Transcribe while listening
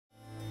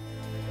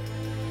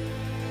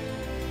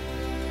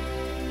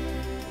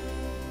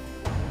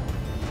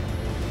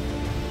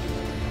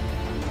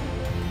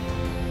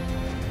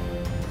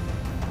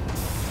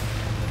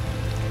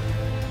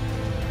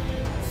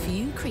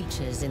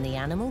creatures in the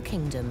animal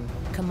kingdom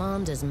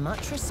command as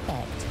much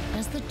respect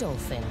as the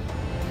dolphin.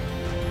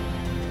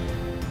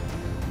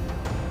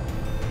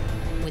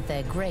 With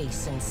their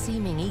grace and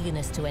seeming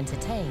eagerness to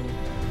entertain,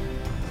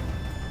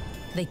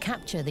 they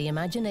capture the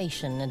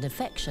imagination and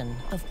affection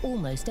of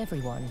almost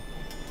everyone.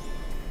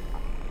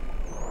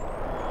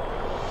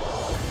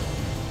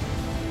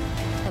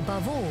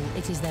 Above all,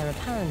 it is their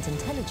apparent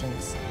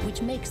intelligence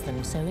which makes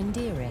them so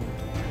endearing.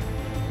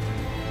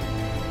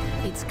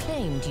 It's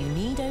claimed you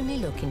need only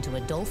look into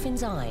a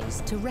dolphin's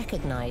eyes to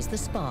recognize the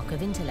spark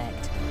of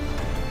intellect.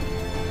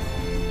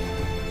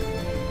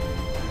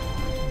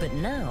 But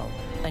now,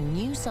 a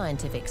new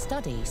scientific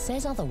study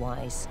says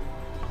otherwise.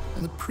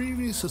 And the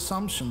previous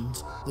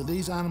assumptions that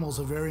these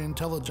animals are very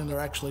intelligent are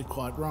actually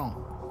quite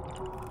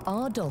wrong.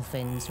 Are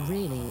dolphins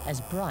really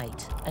as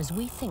bright as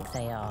we think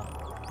they are?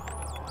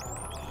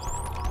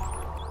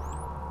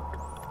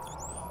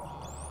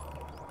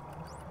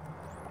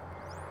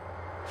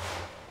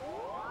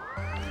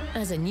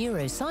 As a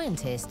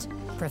neuroscientist,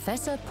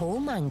 Professor Paul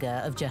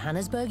Manger of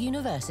Johannesburg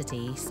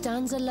University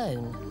stands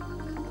alone.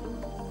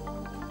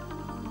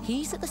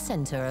 He's at the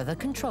center of a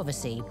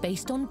controversy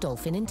based on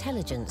dolphin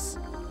intelligence.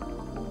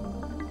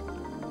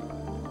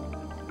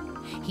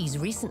 He's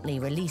recently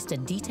released a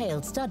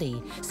detailed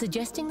study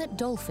suggesting that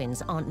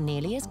dolphins aren't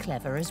nearly as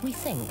clever as we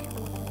think.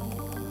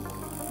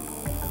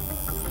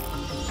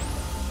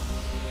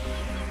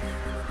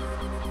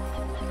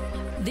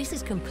 This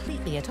is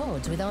completely at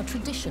odds with our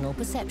traditional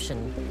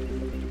perception,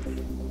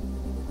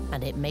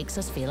 and it makes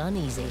us feel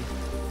uneasy.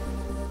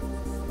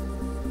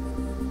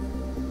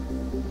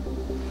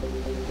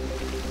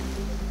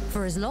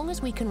 For as long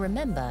as we can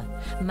remember,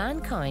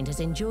 mankind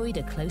has enjoyed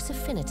a close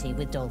affinity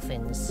with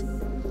dolphins.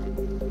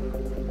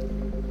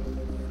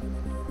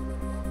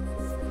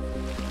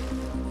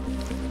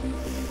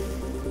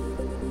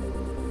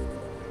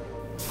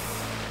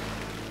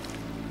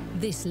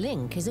 This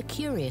link is a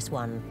curious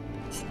one.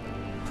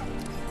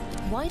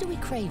 Why do we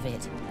crave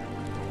it?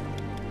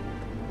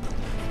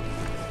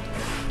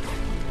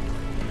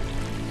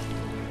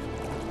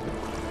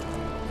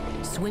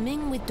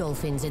 Swimming with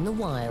dolphins in the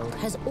wild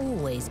has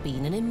always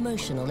been an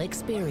emotional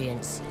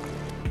experience.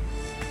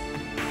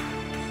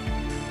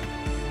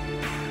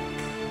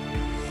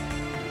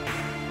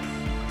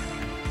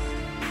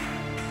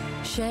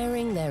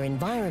 Sharing their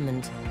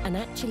environment and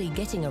actually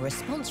getting a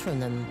response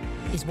from them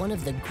is one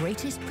of the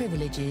greatest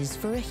privileges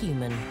for a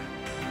human.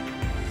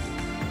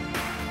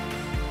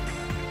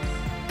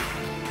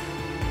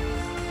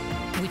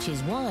 Which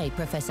is why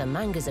Professor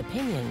Manger's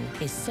opinion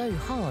is so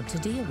hard to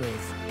deal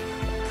with.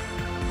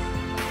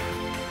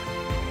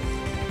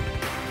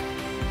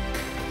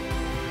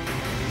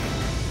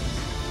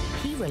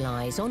 He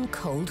relies on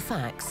cold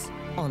facts,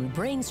 on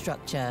brain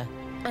structure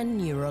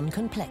and neuron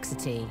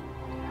complexity.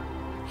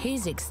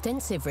 His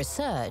extensive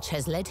research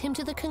has led him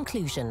to the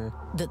conclusion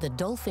that the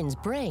dolphin's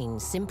brain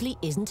simply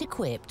isn't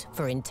equipped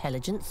for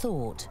intelligent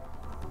thought.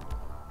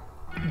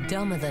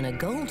 Dumber than a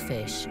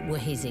goldfish were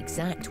his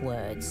exact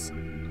words.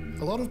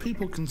 A lot of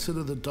people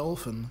consider the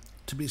dolphin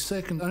to be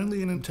second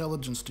only in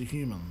intelligence to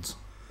humans.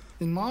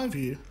 In my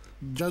view,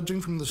 judging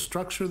from the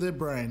structure of their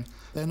brain,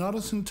 they're not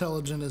as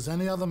intelligent as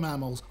any other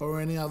mammals or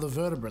any other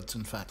vertebrates,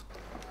 in fact.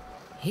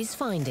 His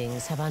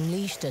findings have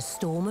unleashed a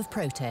storm of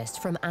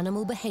protest from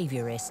animal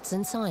behaviorists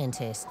and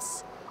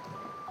scientists.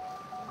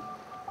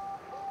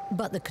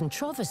 But the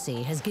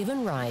controversy has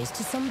given rise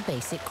to some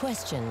basic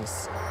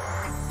questions.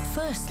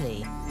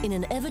 Firstly, in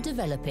an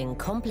ever-developing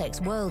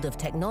complex world of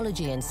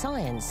technology and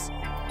science,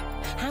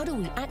 how do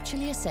we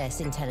actually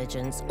assess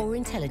intelligence or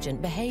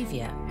intelligent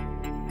behavior?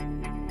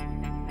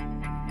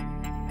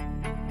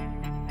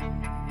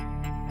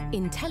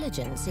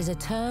 Intelligence is a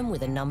term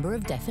with a number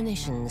of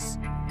definitions.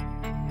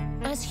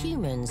 As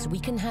humans, we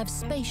can have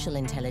spatial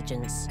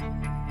intelligence.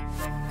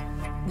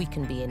 We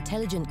can be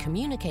intelligent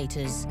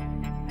communicators,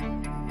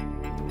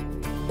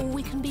 or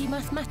we can be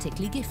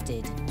mathematically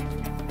gifted.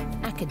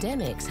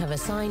 Academics have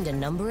assigned a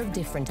number of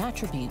different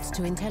attributes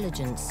to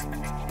intelligence.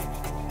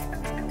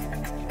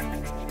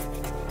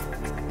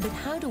 But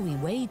how do we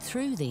wade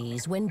through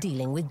these when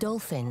dealing with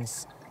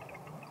dolphins?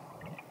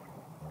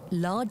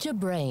 Larger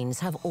brains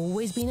have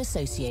always been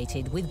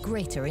associated with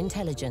greater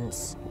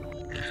intelligence.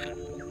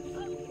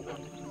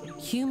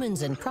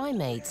 Humans and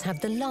primates have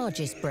the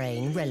largest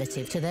brain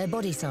relative to their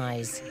body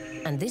size,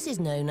 and this is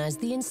known as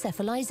the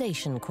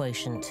encephalization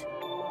quotient.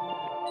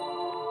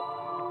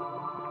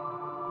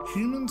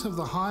 Humans have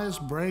the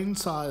highest brain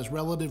size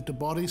relative to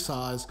body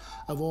size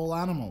of all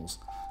animals,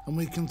 and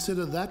we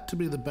consider that to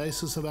be the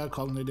basis of our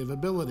cognitive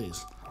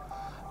abilities.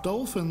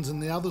 Dolphins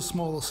and the other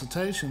smaller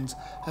cetaceans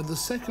have the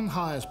second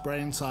highest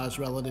brain size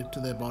relative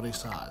to their body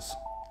size.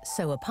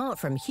 So apart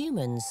from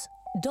humans,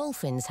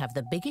 dolphins have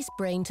the biggest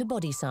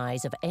brain-to-body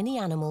size of any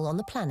animal on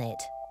the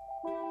planet.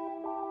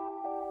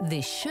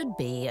 This should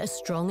be a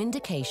strong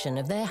indication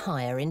of their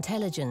higher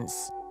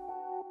intelligence.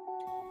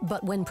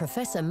 But when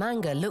Professor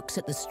Manger looks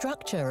at the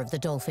structure of the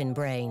dolphin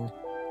brain,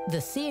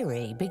 the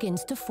theory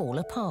begins to fall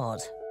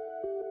apart.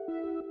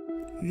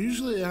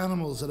 Usually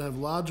animals that have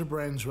larger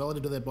brains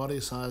relative to their body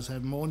size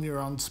have more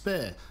neurons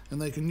spare,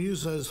 and they can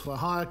use those for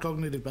higher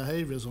cognitive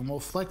behaviours or more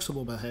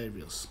flexible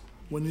behaviours.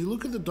 When you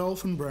look at the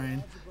dolphin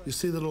brain, you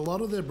see that a lot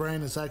of their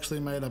brain is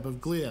actually made up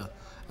of glia,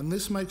 and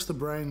this makes the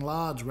brain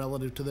large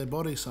relative to their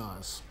body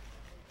size.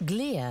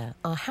 Glia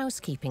are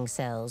housekeeping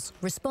cells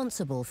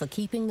responsible for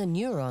keeping the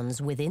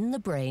neurons within the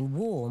brain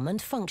warm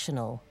and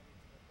functional.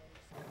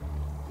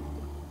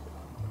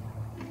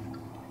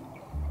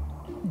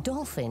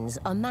 Dolphins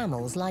are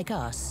mammals like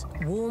us,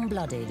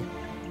 warm-blooded,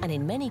 and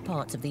in many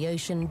parts of the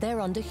ocean they're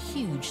under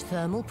huge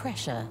thermal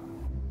pressure.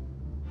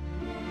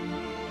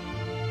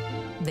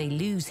 They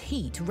lose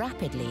heat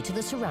rapidly to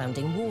the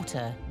surrounding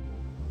water.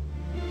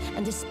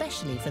 And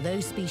especially for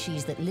those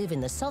species that live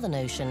in the Southern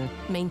Ocean,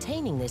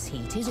 maintaining this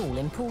heat is all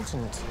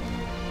important.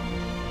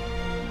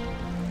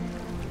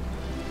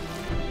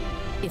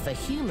 If a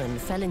human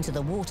fell into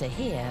the water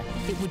here,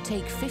 it would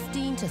take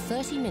 15 to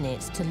 30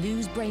 minutes to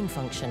lose brain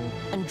function,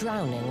 and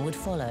drowning would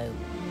follow.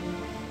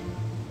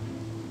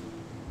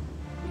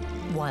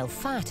 While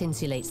fat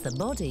insulates the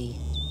body,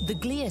 the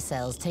glia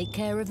cells take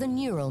care of the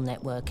neural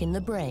network in the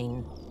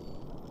brain.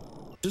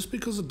 Just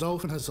because a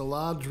dolphin has a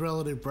large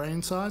relative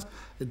brain size,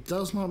 it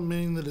does not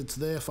mean that it's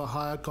there for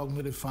higher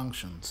cognitive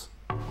functions.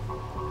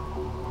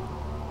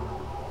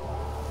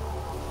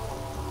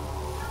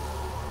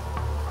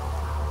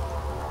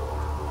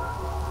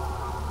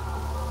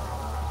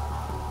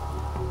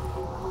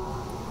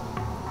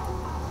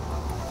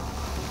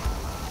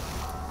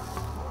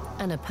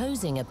 An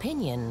opposing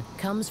opinion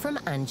comes from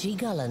Angie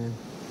Gullen.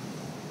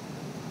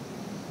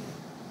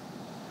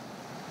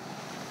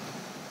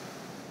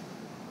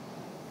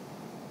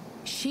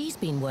 She's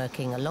been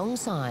working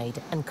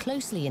alongside and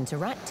closely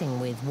interacting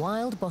with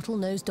wild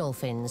bottlenose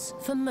dolphins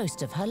for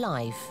most of her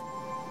life.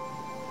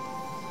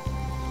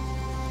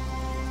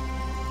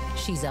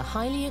 She's a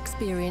highly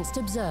experienced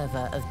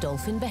observer of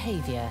dolphin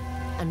behavior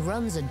and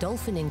runs a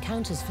dolphin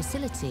encounters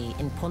facility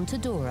in Ponta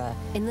Dora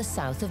in the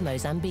south of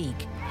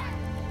Mozambique.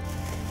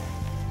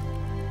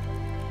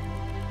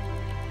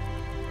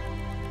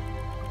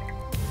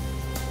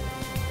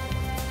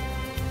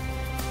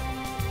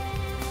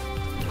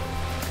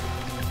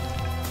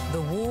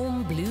 The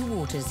warm blue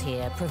waters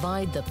here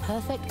provide the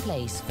perfect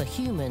place for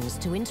humans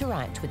to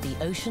interact with the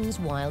ocean's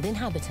wild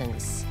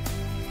inhabitants.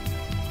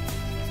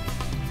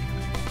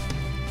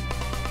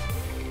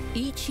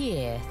 Each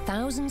year,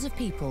 thousands of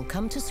people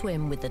come to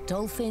swim with the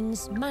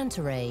dolphins,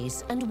 manta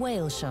rays, and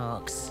whale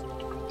sharks.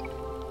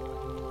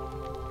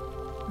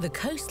 The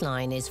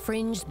coastline is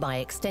fringed by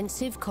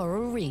extensive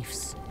coral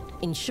reefs,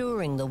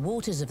 ensuring the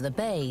waters of the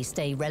bay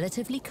stay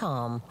relatively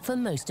calm for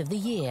most of the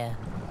year.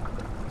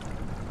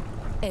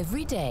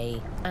 Every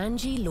day,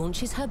 Angie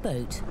launches her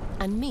boat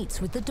and meets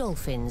with the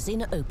dolphins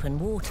in open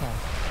water.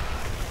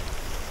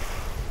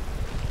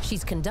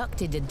 She's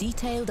conducted a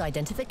detailed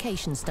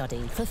identification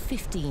study for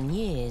 15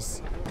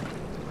 years.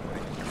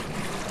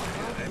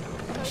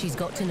 She's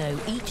got to know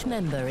each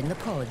member in the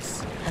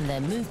pods and their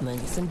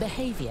movements and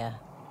behavior.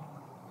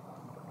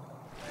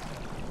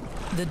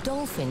 The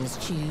dolphins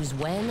choose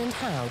when and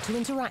how to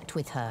interact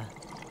with her.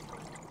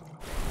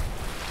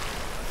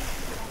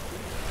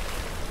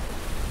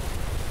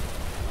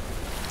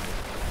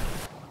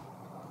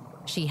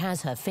 She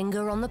has her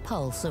finger on the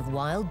pulse of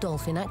wild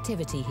dolphin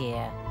activity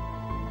here,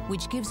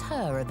 which gives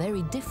her a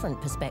very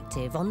different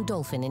perspective on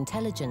dolphin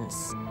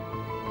intelligence.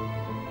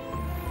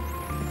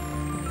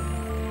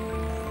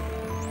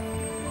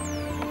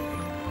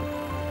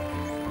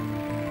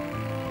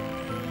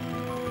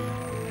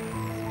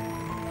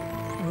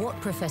 What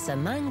Professor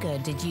Manger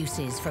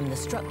deduces from the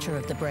structure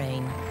of the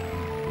brain,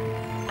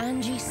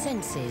 Angie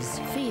senses,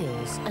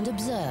 feels, and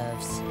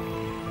observes.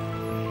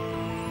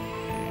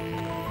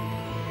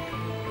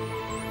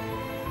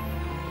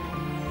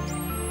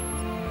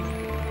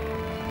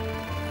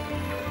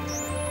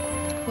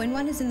 When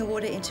one is in the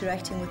water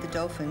interacting with the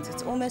dolphins,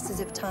 it's almost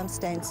as if time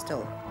stands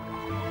still.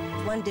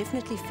 One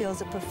definitely feels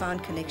a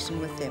profound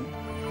connection with them.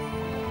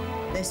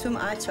 They swim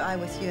eye to eye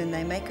with you and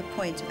they make a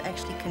point of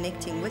actually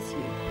connecting with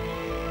you.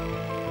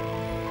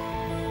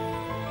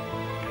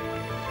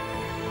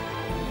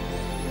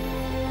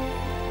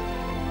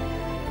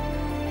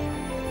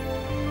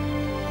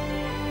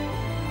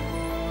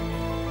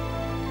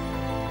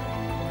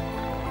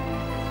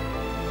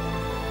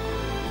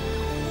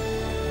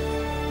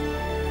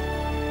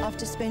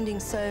 After spending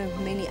so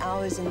many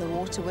hours in the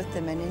water with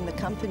them and in the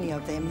company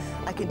of them,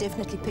 I can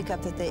definitely pick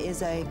up that there is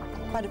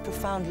quite a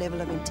profound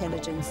level of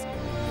intelligence.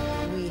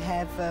 We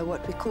have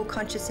what we call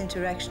conscious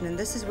interaction, and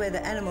this is where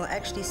the animal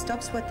actually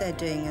stops what they're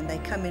doing and they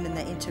come in and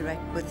they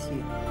interact with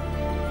you.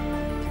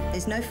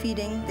 There's no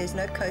feeding, there's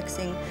no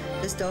coaxing.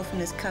 This dolphin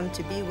has come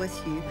to be with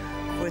you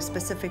for a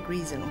specific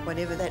reason,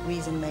 whatever that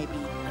reason may be.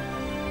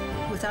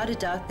 With Without a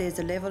doubt, there's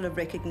a level of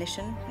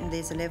recognition, and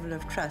there's a level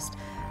of trust,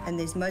 and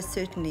there's most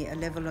certainly a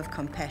level of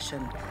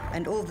compassion.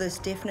 And all this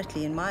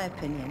definitely, in my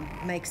opinion,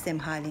 makes them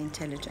highly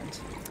intelligent.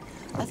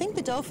 I think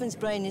the dolphin's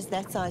brain is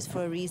that size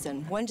for a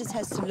reason. One just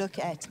has to look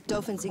at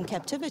dolphins in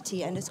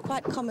captivity, and it's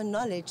quite common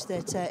knowledge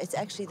that it's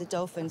actually the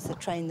dolphins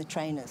that train the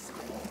trainers.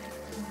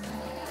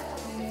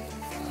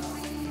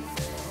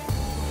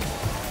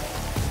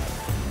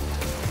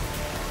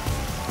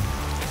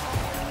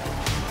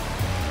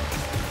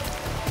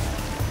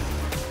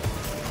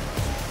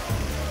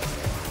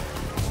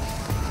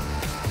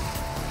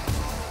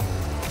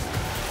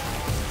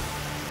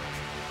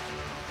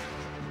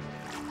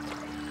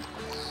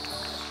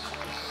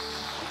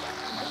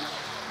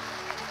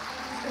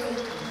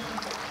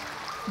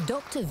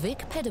 Dr. Vic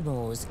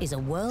Pedamores is a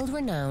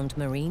world-renowned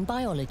marine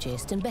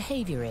biologist and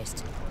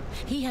behaviorist.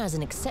 He has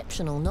an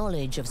exceptional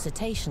knowledge of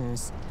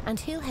cetaceans, and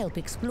he'll help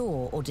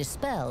explore or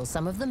dispel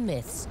some of the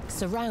myths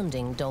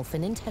surrounding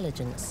dolphin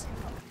intelligence.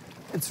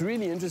 It's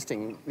really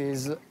interesting.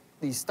 There's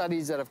these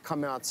studies that have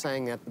come out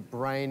saying that the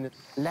brain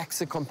lacks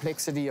the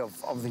complexity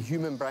of the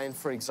human brain,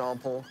 for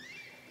example.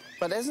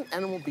 But as an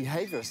animal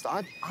behaviorist,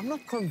 I'm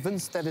not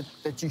convinced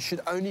that you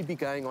should only be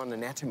going on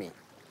anatomy.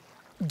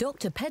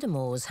 Dr.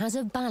 Pedamores has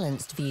a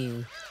balanced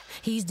view.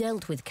 He's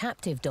dealt with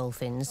captive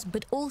dolphins,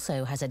 but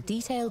also has a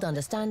detailed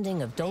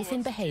understanding of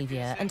dolphin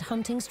behavior and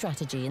hunting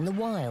strategy in the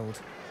wild.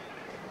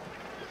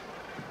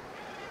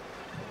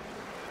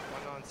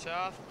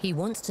 He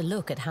wants to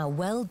look at how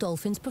well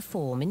dolphins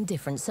perform in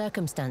different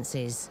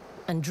circumstances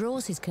and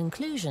draws his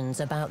conclusions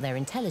about their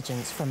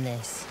intelligence from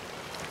this.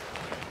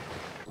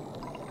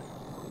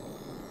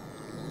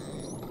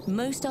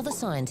 Most other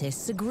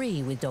scientists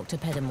agree with Dr.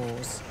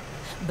 Pedamores.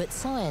 But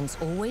science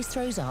always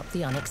throws up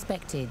the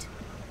unexpected,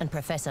 and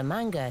Professor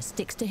Manger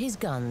sticks to his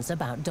guns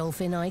about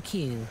dolphin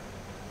IQ.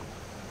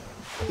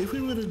 If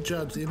we were to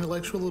judge the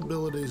intellectual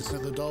abilities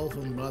of the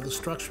dolphin by the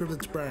structure of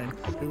its brain,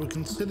 we would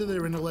consider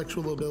their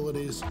intellectual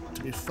abilities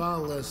to be far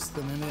less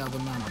than any other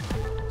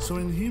mammal. So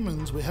in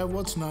humans, we have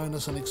what's known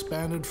as an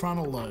expanded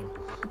frontal lobe.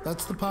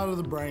 That's the part of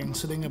the brain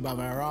sitting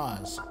above our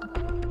eyes.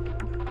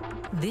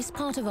 This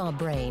part of our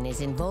brain is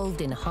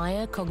involved in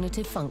higher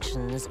cognitive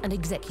functions and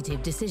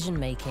executive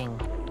decision-making.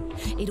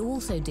 It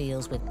also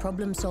deals with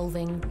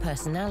problem-solving,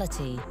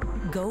 personality,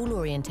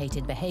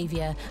 goal-orientated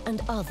behavior,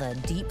 and other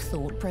deep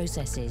thought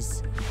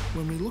processes.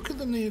 When we look at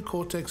the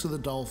neocortex of the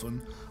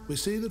dolphin, we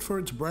see that for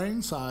its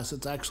brain size,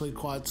 it's actually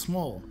quite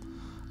small.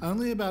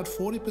 Only about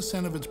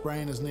 40% of its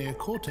brain is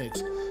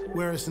neocortex,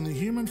 whereas in the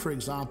human, for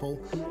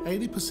example,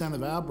 80%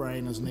 of our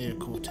brain is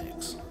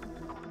neocortex.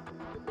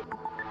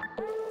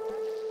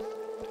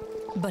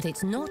 But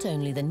it's not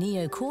only the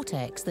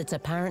neocortex that's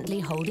apparently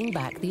holding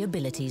back the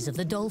abilities of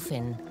the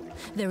dolphin.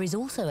 There is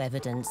also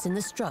evidence in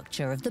the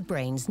structure of the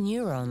brain's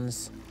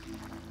neurons.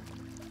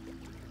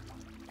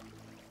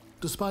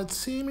 Despite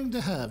seeming to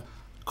have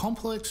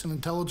complex and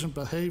intelligent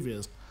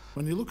behaviors,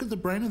 when you look at the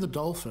brain of the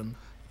dolphin,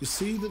 you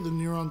see that the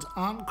neurons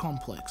aren't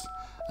complex,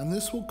 and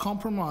this will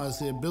compromise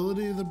the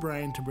ability of the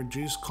brain to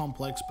produce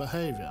complex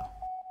behavior.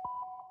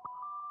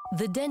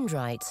 The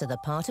dendrites are the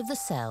part of the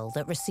cell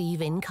that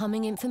receive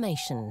incoming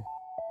information.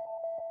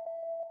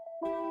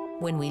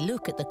 When we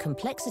look at the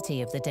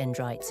complexity of the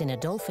dendrites in a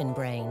dolphin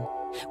brain,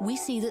 we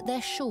see that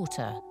they're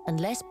shorter and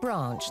less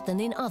branched than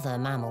in other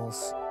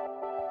mammals.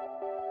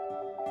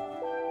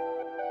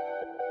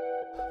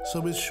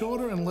 So with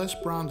shorter and less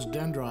branched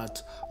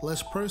dendrites,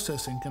 less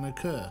processing can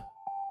occur.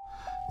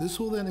 This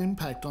will then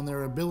impact on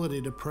their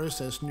ability to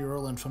process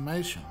neural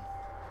information.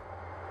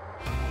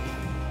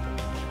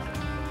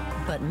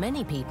 But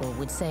many people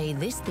would say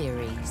this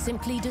theory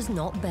simply does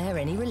not bear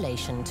any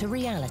relation to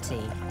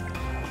reality.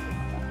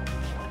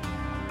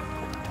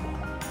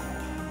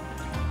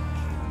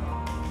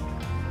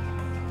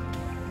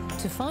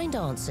 To find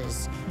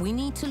answers, we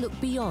need to look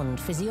beyond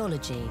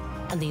physiology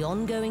and the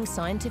ongoing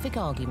scientific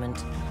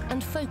argument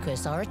and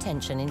focus our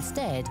attention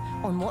instead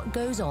on what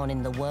goes on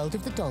in the world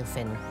of the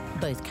dolphin,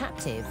 both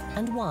captive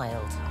and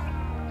wild.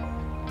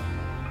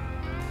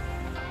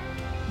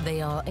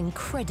 They are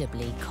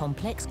incredibly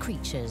complex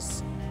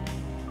creatures.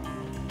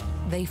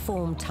 They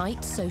form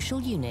tight social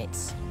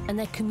units, and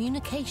their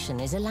communication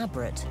is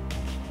elaborate.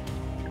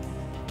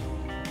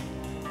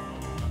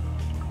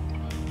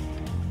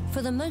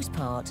 For the most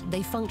part,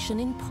 they function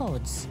in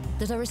pods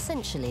that are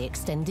essentially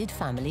extended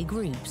family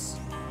groups.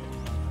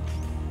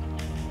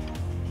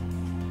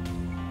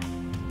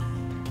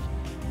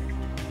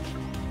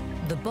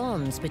 The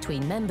bonds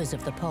between members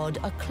of the pod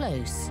are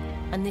close,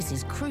 and this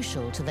is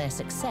crucial to their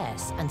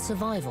success and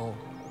survival.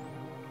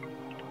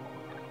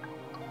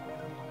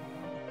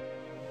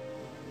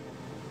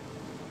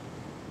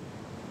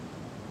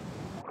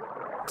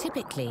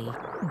 Typically,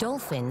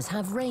 dolphins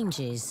have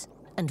ranges,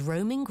 and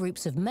roaming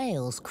groups of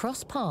males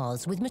cross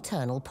paths with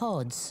maternal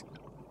pods.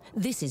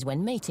 This is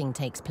when mating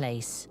takes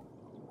place.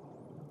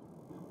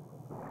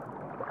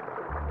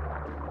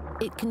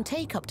 It can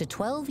take up to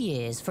 12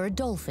 years for a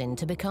dolphin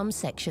to become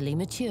sexually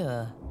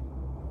mature.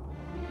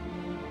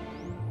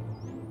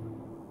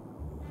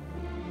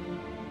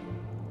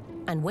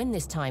 And when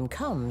this time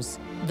comes,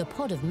 the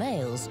pod of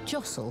males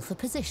jostle for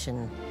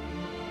position.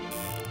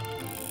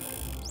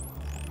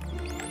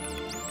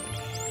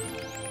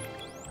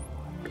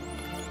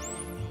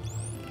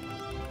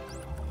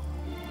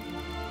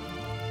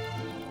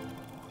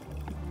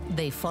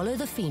 They follow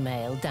the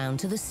female down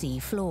to the sea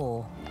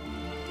floor.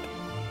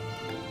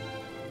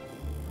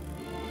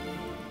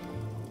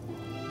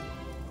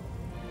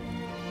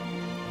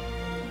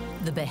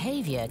 The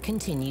behavior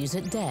continues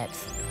at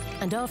depth,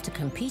 and after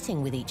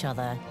competing with each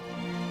other,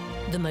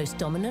 the most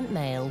dominant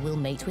male will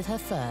mate with her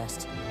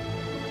first,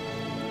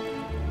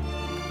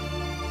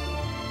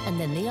 and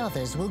then the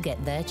others will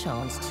get their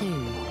chance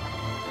too.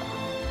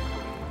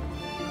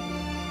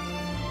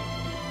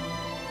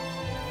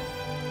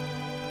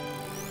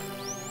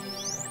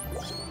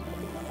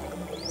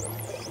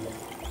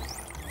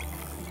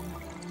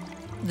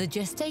 The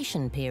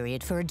gestation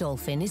period for a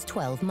dolphin is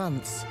 12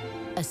 months.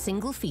 A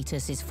single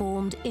fetus is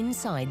formed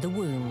inside the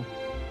womb.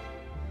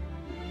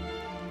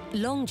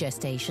 Long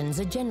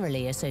gestations are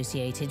generally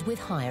associated with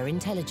higher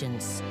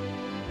intelligence.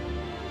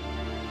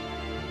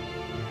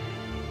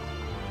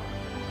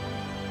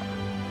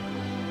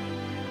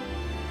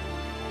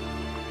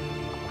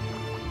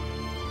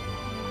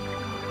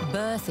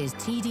 Birth is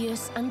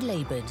tedious and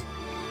labored.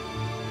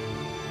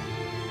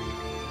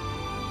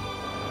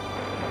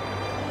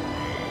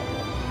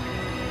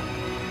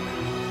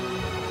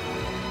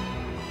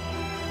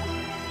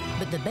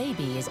 But the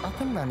baby is up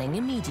and running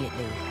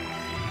immediately.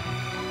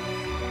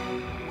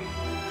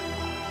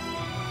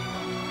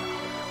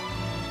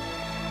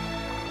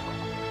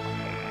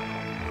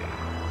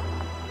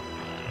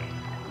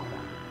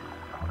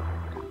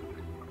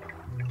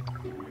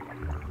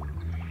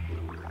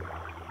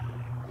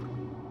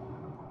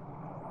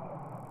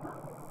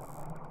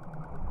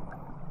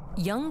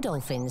 Young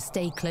dolphins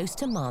stay close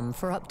to mum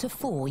for up to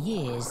 4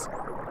 years,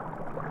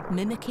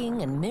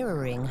 mimicking and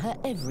mirroring her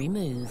every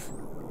move.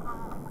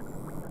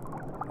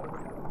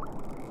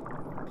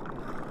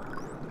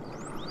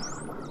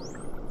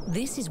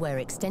 This is where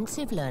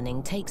extensive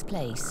learning takes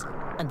place,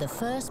 and the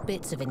first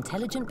bits of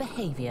intelligent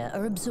behavior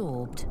are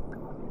absorbed.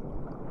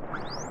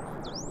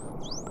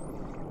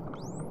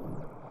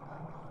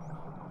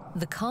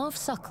 The calf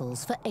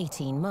suckles for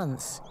 18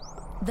 months.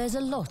 There's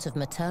a lot of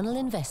maternal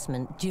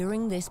investment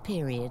during this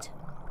period.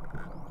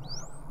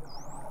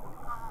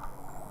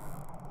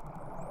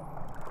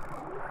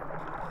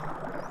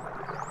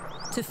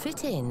 To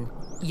fit in,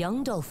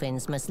 young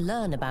dolphins must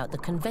learn about the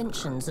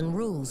conventions and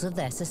rules of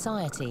their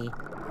society,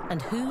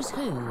 and who's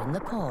who in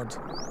the pod.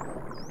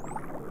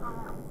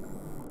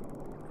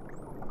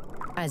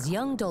 As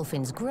young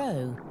dolphins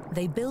grow,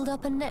 they build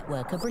up a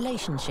network of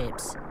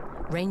relationships,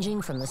 ranging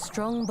from the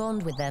strong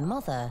bond with their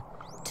mother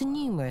to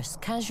numerous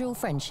casual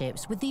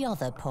friendships with the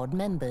other pod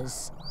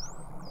members.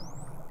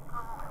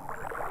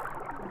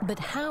 But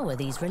how are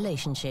these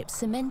relationships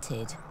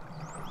cemented?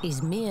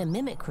 Is mere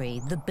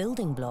mimicry the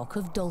building block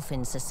of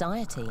dolphin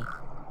society?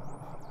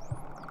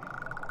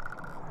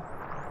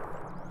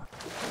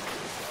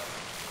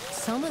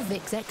 Some of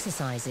Vic's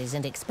exercises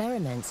and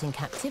experiments in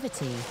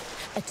captivity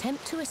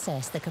attempt to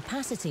assess the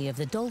capacity of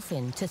the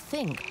dolphin to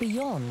think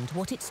beyond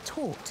what it's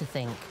taught to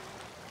think.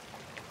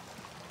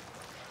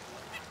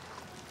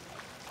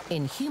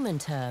 In human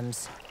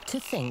terms, to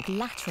think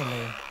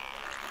laterally.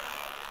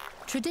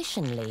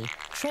 Traditionally,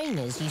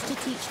 trainers used to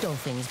teach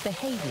dolphins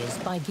behaviors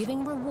by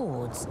giving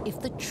rewards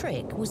if the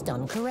trick was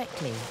done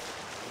correctly.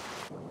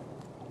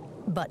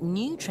 But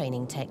new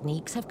training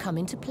techniques have come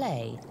into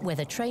play, where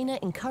the trainer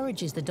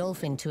encourages the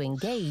dolphin to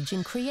engage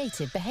in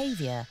creative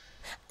behavior,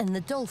 and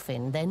the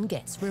dolphin then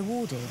gets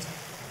rewarded.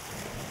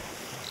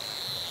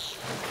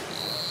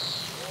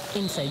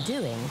 In so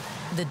doing,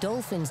 the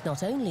dolphins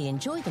not only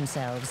enjoy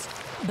themselves,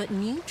 but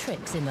new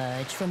tricks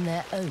emerge from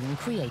their own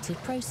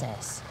creative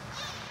process.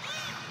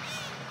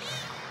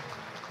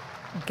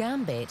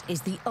 Gambit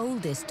is the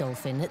oldest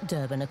dolphin at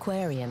Durban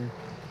Aquarium,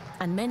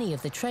 and many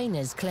of the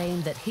trainers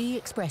claim that he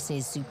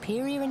expresses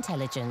superior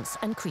intelligence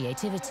and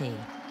creativity.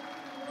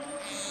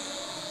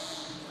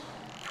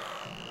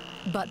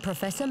 But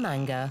Professor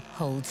Manger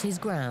holds his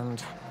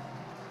ground.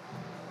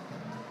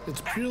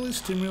 It's purely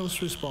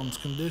stimulus-response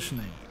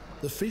conditioning.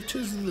 The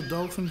features that the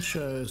dolphin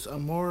shows are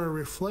more a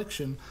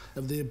reflection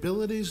of the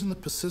abilities and the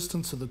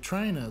persistence of the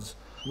trainers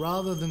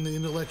rather than the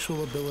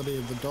intellectual ability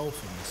of the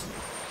dolphins.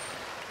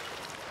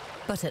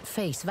 But at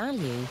face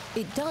value,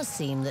 it does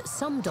seem that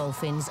some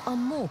dolphins are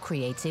more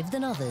creative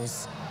than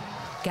others.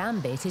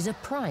 Gambit is a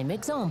prime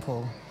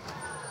example.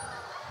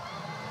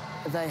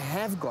 They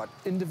have got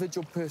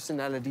individual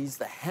personalities,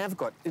 they have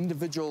got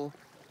individual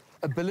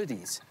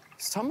abilities.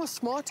 Some are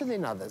smarter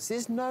than others,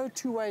 there's no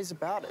two ways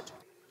about it.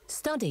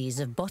 Studies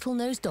of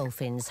bottlenose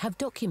dolphins have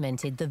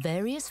documented the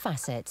various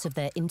facets of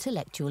their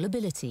intellectual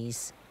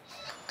abilities.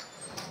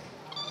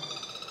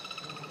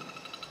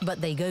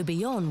 But they go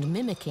beyond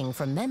mimicking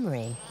from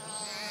memory.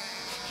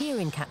 Here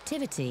in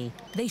captivity,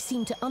 they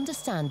seem to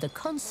understand the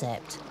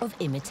concept of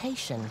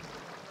imitation.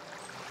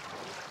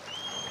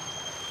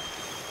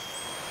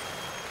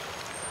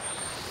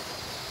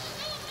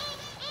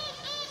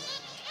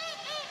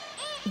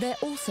 They're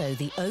also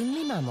the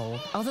only mammal,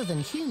 other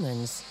than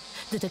humans,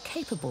 that are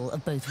capable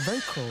of both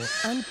vocal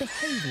and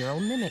behavioral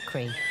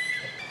mimicry.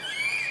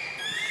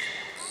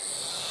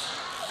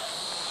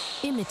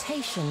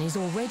 Imitation is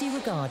already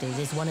regarded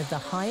as one of the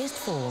highest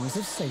forms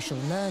of social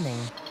learning.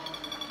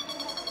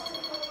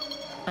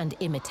 And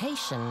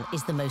imitation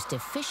is the most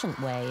efficient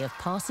way of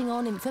passing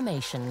on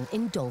information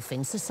in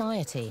dolphin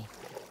society.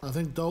 I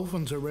think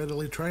dolphins are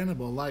readily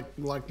trainable,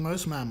 like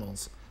most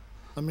mammals.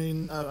 I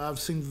mean, I've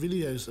seen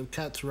videos of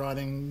cats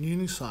riding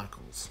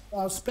unicycles.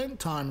 I've spent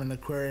time in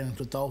aquariums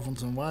with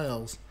dolphins and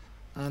whales,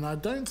 and I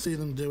don't see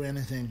them do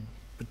anything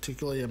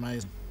particularly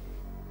amazing.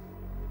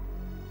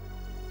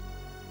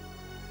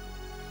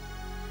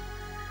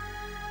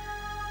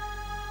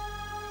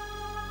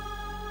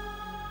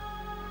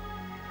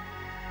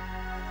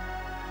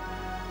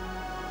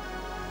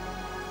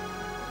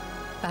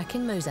 Back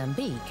in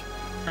Mozambique,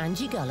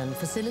 Angie Gullen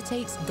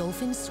facilitates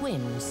dolphin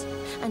swims,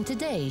 and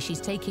today she's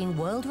taking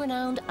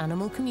world-renowned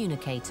animal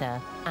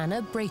communicator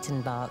Anna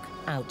Breitenbach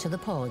out to the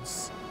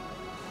pods.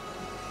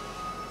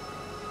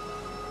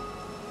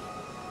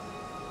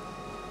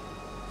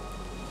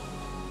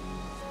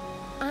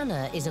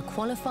 Anna is a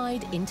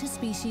qualified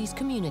interspecies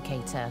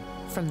communicator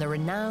from the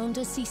renowned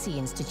Assisi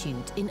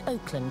Institute in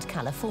Oakland,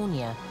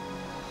 California.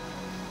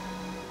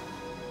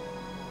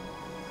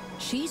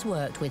 She's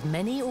worked with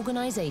many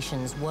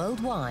organizations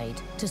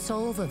worldwide to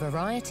solve a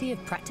variety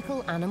of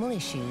practical animal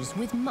issues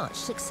with much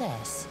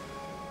success.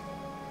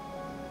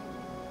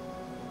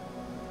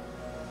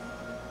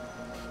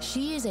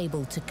 She is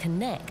able to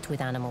connect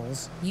with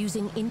animals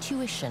using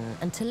intuition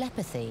and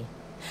telepathy,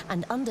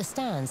 and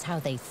understands how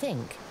they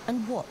think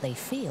and what they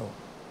feel.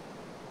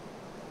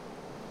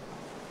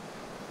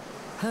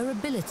 Her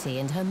ability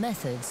and her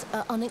methods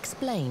are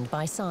unexplained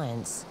by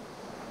science,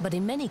 but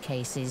in many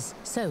cases,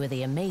 so are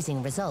the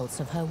amazing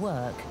results of her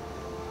work.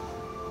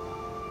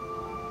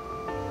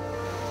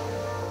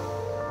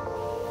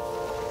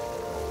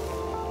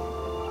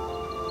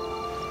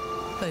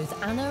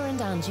 Both Anna and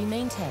Angie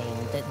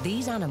maintain that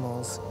these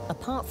animals,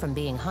 apart from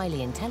being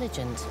highly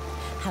intelligent,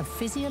 have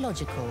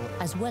physiological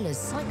as well as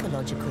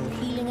psychological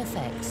healing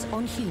effects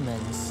on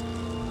humans.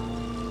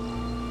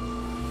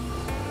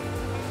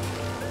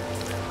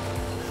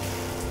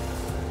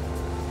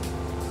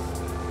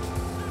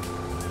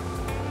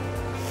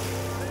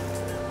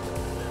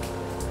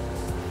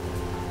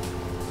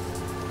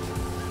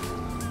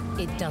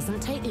 It doesn't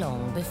take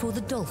long before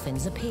the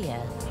dolphins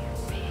appear.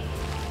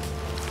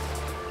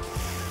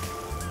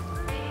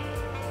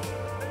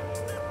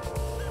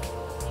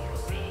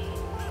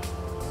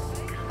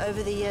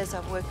 Over the years,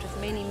 I've worked with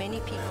many, many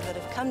people that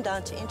have come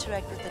down to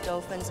interact with the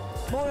dolphins,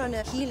 more on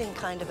a healing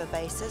kind of a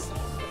basis.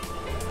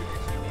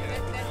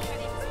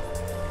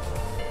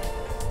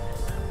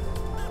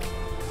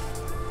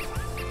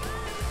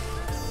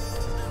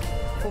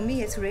 For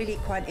me, it's really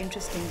quite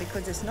interesting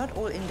because it's not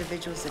all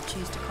individuals that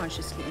choose to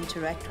consciously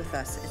interact with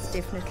us. It's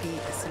definitely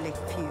a select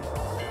few.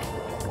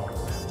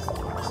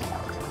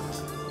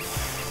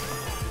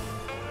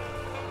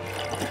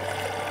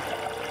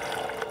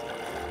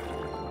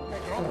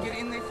 Get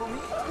in there for me.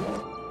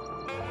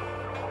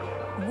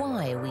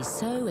 Why are we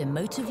so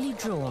emotively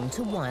drawn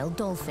to wild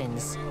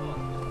dolphins?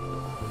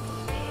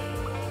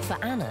 For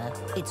Anna,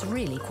 it's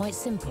really quite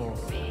simple.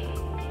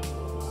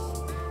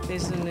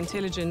 There's an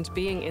intelligent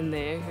being in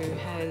there who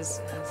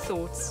has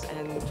thoughts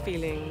and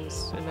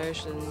feelings,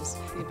 emotions,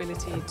 the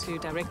ability to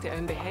direct their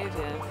own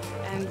behavior.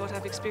 And what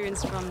I've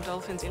experienced from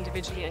dolphins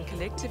individually and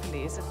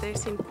collectively is that they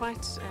seem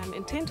quite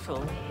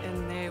intentful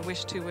in their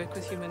wish to work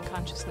with human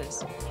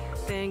consciousness.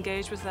 They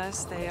engage with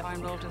us, they are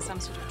involved in some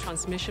sort of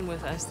transmission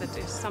with us that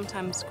is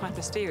sometimes quite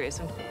mysterious,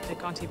 and there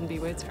can't even be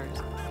words for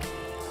it.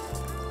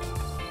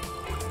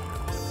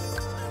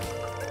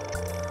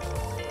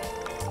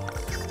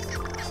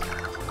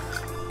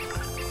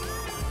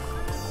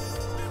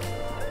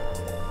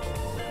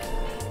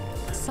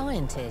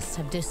 Scientists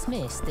have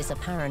dismissed this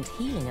apparent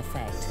healing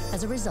effect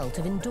as a result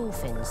of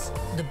endorphins,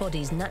 the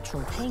body's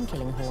natural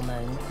pain-killing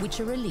hormone,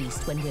 which are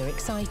released when we're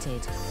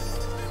excited.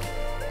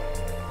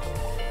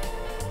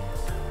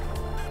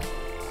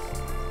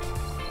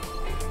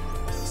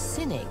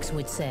 Cynics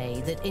would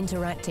say that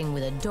interacting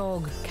with a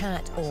dog,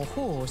 cat, or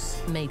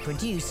horse may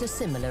produce a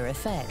similar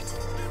effect.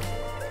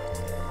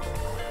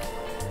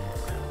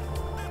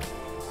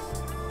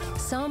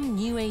 Some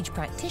New Age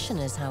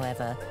practitioners,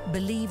 however,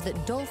 believe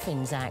that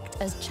dolphins act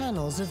as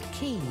channels of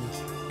Qi,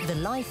 the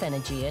life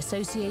energy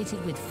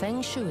associated with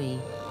Feng Shui,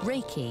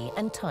 Reiki,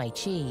 and Tai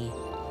Chi.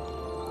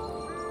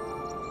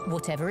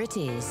 Whatever it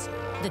is,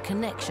 the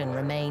connection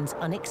remains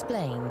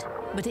unexplained,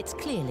 but it's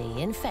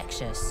clearly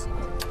infectious.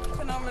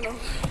 Phenomenal.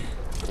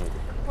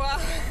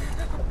 Wow.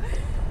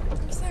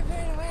 I'm so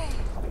blown away.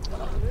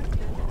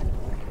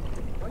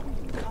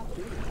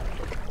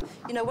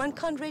 You know, one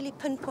can't really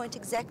pinpoint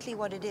exactly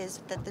what it is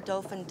that the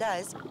dolphin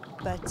does,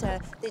 but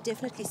there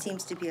definitely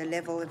seems to be a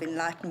level of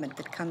enlightenment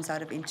that comes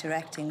out of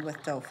interacting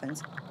with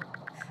dolphins.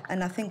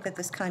 And I think that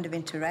this kind of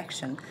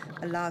interaction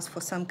allows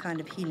for some kind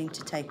of healing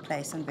to take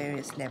place on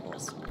various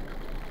levels.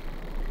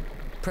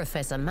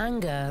 Professor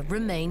Manger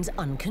remains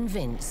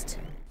unconvinced.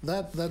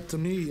 That to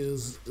me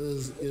is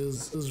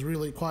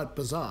really quite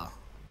bizarre.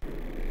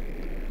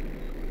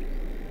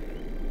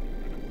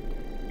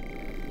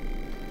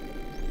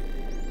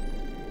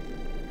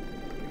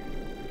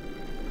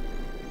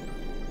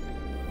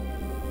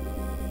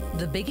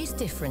 The biggest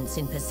difference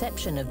in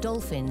perception of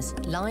dolphins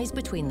lies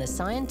between the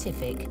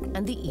scientific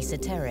and the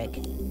esoteric,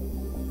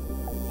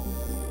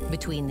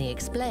 between the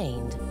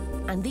explained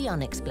and the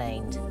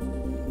unexplained.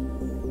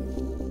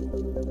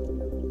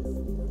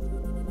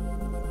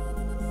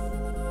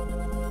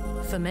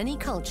 For many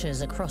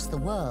cultures across the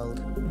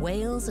world,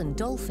 whales and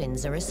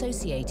dolphins are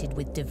associated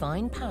with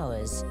divine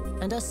powers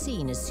and are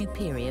seen as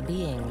superior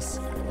beings.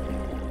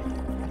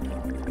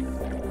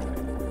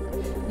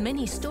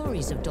 Many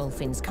stories of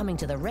dolphins coming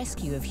to the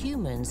rescue of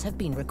humans have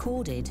been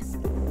recorded.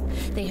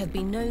 They have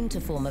been known to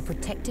form a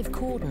protective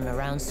cordon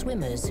around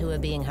swimmers who are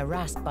being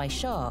harassed by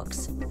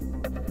sharks.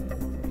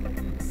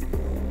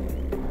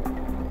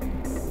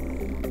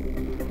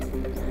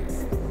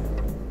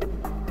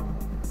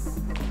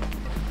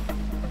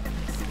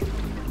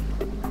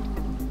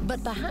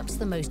 But perhaps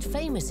the most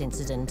famous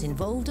incident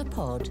involved a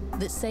pod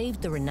that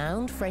saved the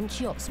renowned French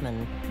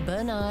yachtsman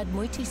Bernard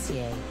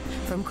Moitessier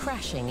from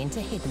crashing into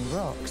hidden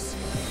rocks.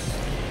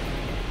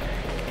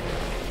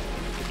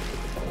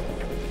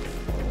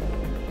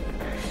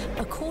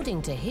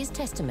 According to his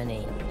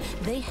testimony,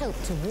 they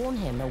helped to warn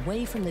him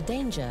away from the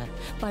danger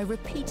by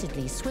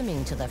repeatedly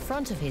swimming to the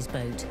front of his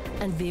boat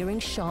and veering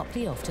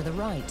sharply off to the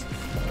right.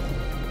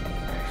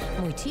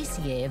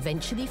 Moitessier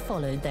eventually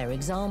followed their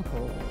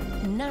example,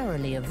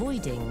 narrowly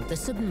avoiding the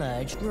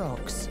submerged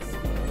rocks.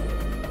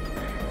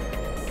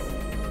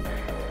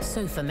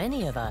 So for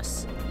many of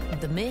us,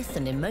 the myth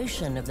and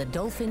emotion of the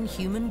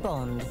dolphin-human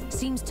bond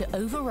seems to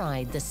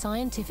override the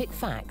scientific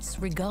facts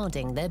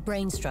regarding their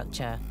brain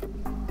structure.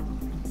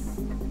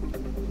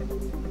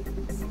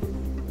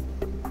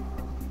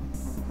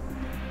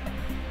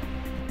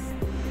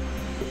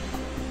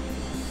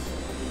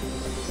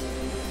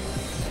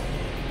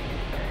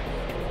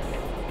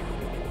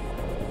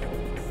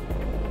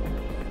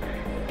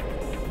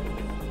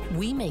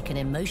 We make an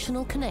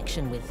emotional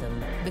connection with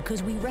them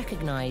because we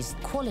recognize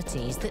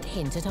qualities that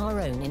hint at our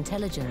own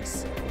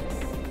intelligence.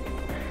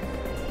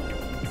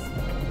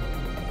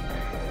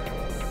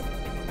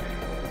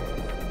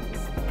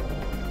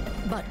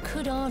 But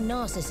could our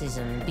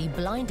narcissism be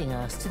blinding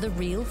us to the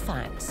real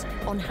facts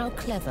on how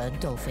clever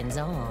dolphins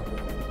are?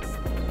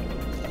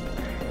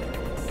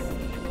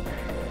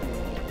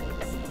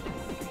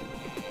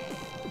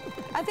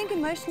 I think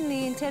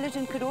emotionally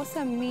intelligent could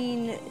also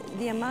mean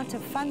the amount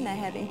of fun they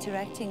have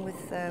interacting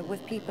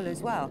with people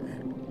as well.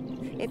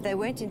 If they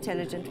weren't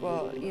intelligent,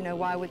 well, you know,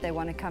 why would they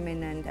want to come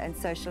in and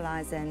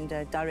socialize and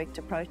direct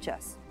approach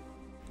us?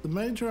 The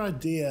major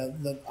idea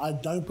that I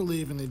don't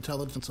believe in the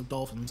intelligence of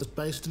dolphins is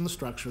based in the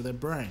structure of their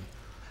brain.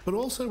 But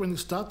also when you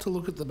start to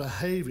look at the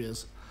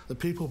behaviors that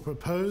people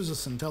propose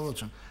as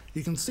intelligent,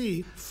 you can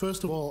see,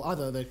 first of all,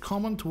 either they're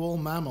common to all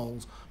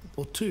mammals,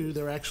 or two,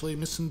 they're actually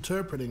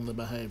misinterpreting the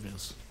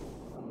behaviors.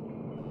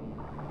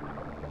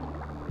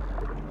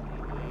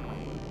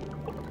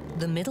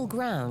 The middle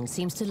ground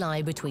seems to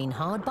lie between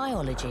hard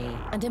biology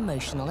and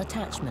emotional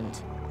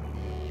attachment.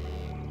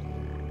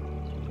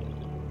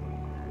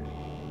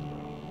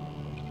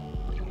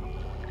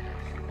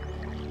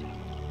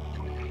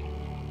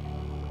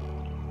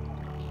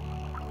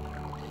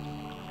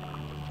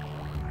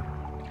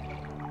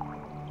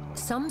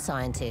 Some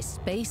scientists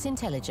base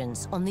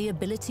intelligence on the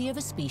ability of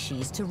a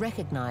species to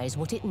recognize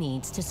what it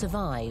needs to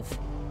survive.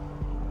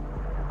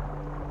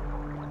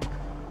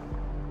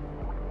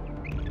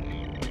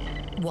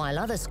 While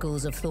other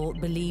schools of thought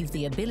believe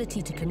the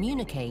ability to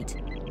communicate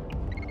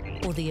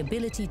or the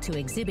ability to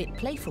exhibit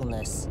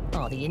playfulness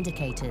are the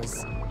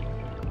indicators.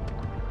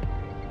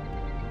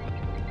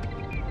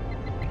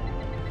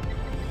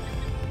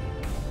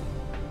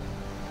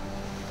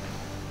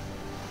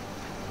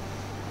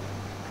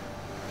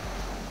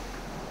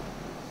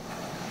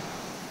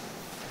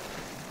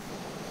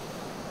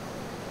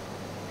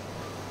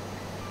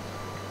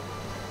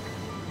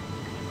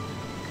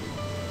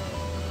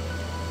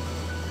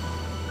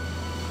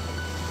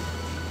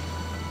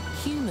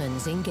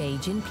 Humans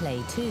engage in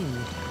play too,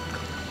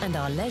 and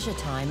our leisure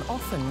time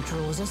often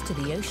draws us to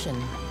the ocean.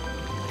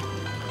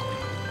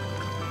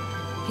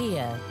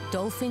 Here,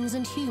 dolphins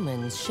and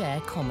humans share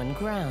common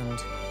ground.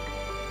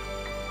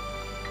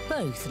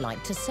 Both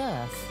like to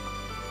surf.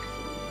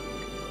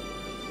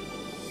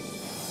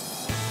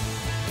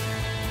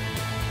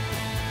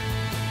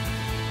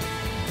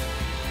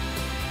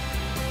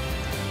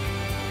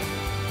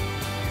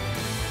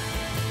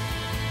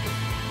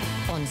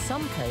 On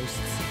some coasts,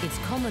 it's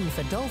common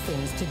for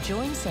dolphins to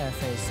join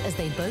surfers as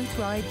they both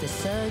ride the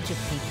surge of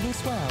peaking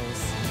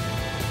swells.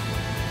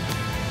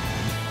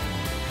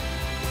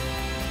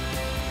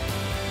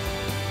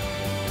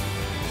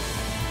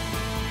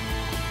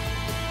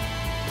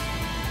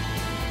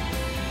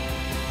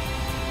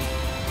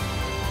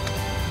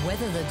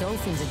 Whether the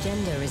dolphin's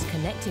agenda is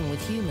connecting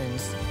with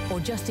humans or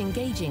just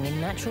engaging in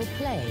natural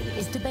play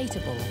is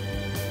debatable.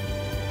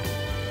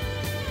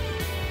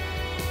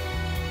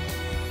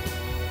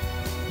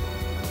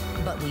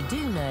 But we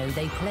do know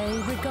they play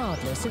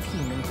regardless of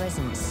human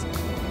presence.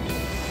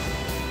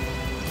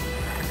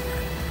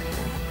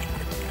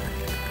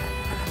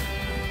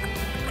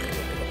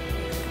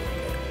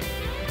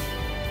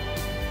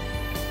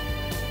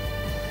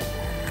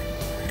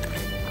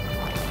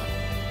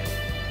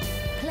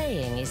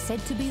 Playing is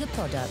said to be the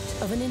product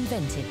of an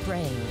invented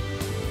brain,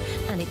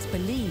 and it's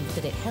believed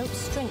that it helps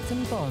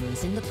strengthen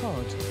bonds in the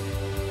pod.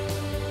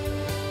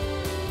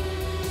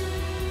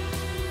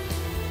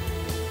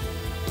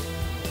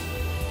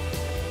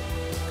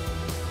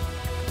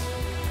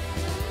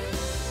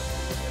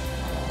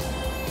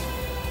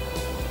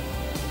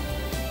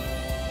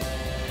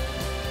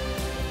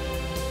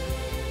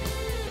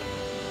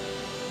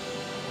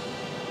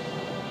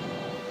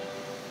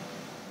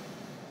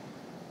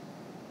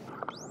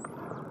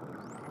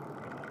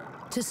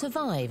 To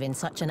survive in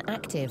such an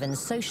active and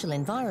social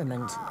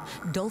environment,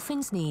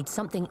 dolphins need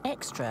something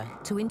extra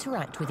to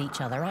interact with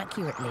each other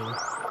accurately.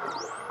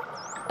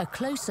 A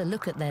closer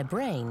look at their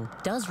brain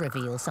does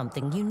reveal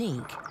something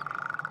unique.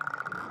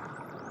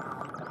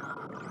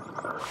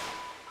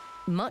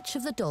 Much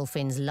of the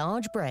dolphin's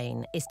large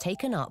brain is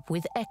taken up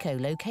with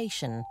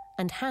echolocation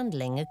and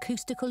handling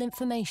acoustical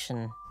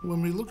information.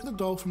 When we look at the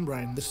dolphin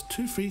brain, there's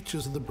two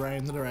features of the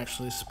brain that are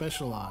actually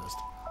specialised.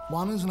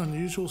 One is an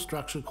unusual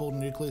structure called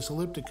nucleus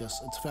ellipticus.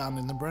 It's found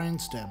in the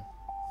brainstem.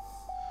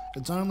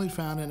 It's only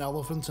found in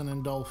elephants and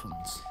in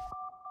dolphins.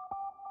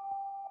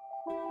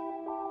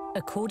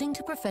 According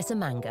to Professor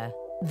Manger,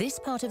 this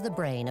part of the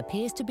brain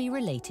appears to be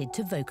related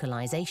to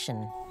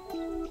vocalization.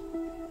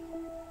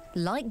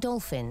 Like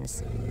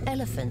dolphins,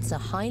 elephants are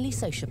highly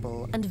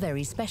sociable and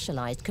very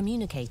specialized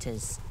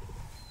communicators.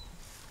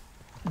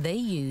 They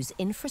use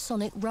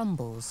infrasonic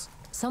rumbles.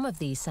 Some of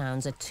these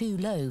sounds are too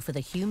low for the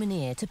human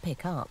ear to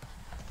pick up.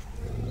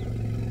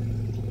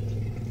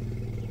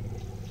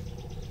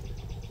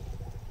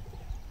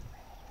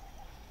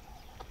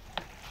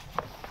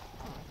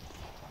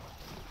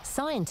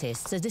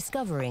 Scientists are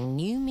discovering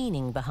new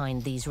meaning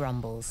behind these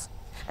rumbles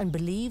and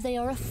believe they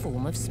are a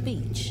form of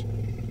speech.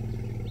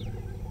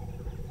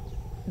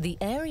 The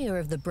area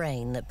of the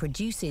brain that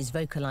produces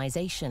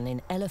vocalization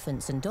in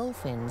elephants and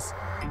dolphins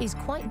is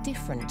quite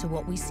different to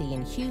what we see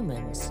in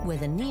humans, where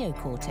the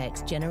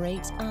neocortex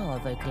generates our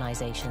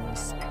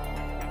vocalizations.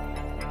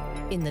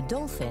 In the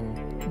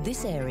dolphin,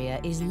 this area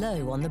is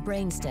low on the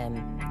brainstem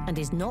and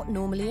is not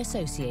normally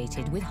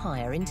associated with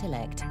higher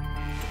intellect.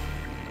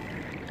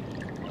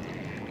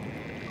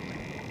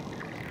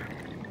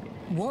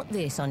 What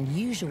this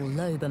unusual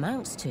lobe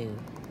amounts to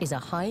is a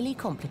highly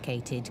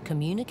complicated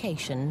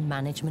communication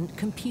management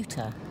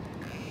computer.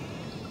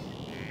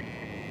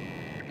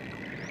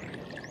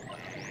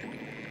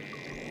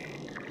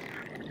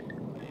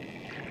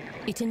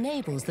 It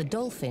enables the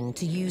dolphin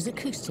to use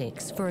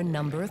acoustics for a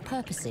number of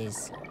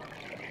purposes.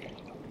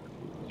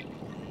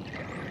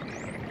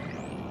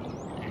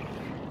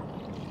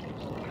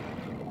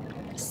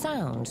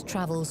 Sound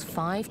travels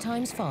 5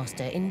 times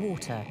faster in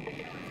water.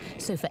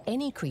 So for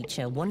any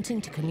creature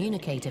wanting to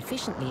communicate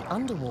efficiently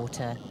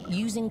underwater,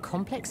 using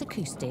complex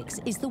acoustics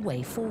is the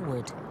way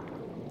forward.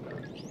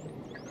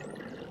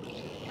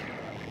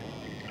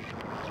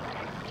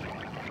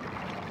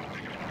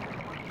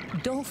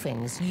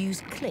 Dolphins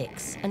use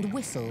clicks and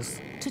whistles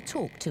to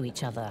talk to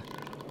each other.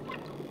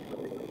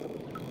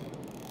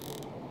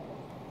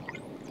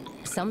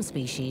 Some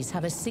species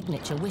have a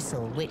signature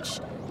whistle which,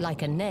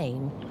 like a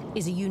name,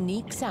 is a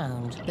unique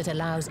sound that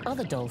allows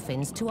other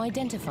dolphins to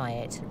identify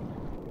it.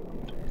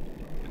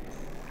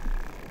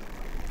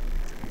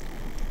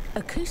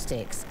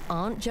 Acoustics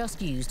aren't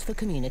just used for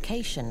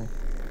communication.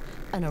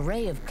 An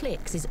array of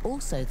clicks is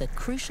also the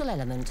crucial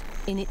element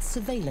in its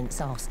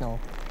surveillance arsenal.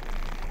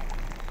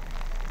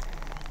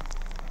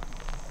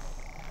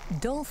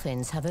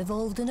 Dolphins have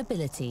evolved an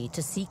ability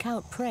to seek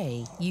out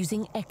prey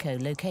using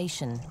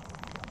echolocation.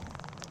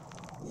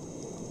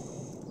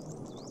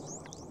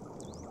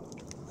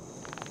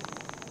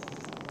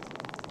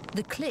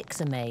 The clicks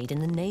are made in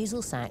the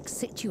nasal sacs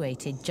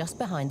situated just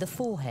behind the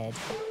forehead,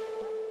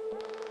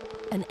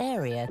 an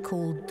area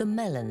called the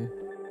melon.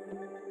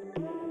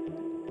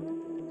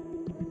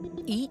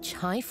 Each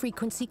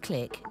high-frequency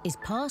click is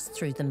passed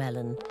through the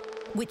melon,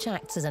 which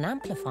acts as an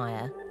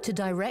amplifier to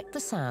direct the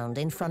sound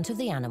in front of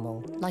the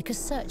animal, like a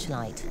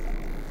searchlight.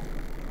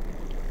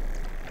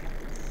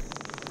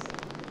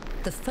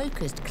 The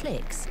focused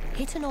clicks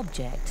hit an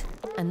object,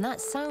 and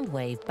that sound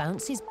wave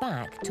bounces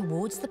back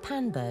towards the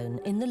pan bone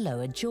in the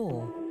lower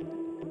jaw.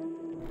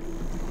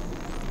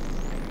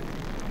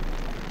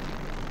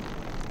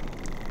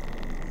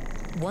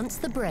 Once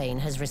the brain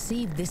has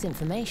received this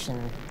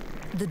information,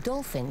 the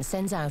dolphin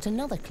sends out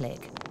another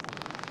click.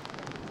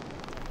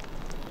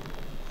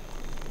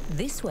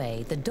 This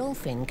way, the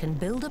dolphin can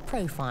build a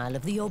profile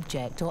of the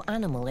object or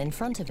animal in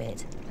front of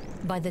it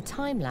by the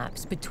time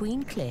lapse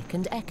between click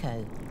and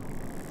echo.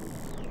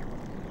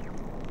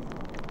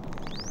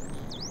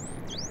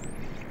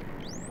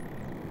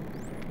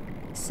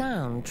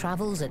 Sound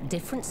travels at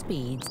different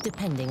speeds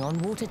depending on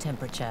water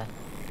temperature,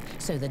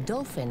 so the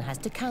dolphin has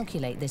to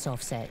calculate this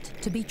offset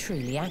to be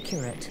truly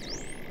accurate.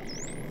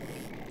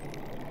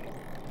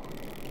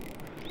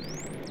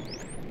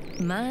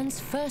 Man's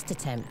first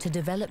attempt to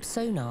develop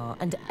sonar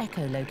and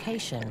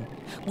echolocation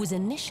was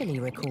initially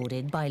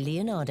recorded by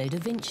Leonardo da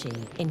Vinci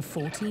in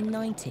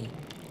 1490.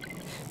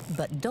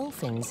 But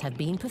dolphins have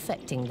been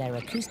perfecting their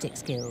acoustic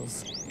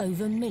skills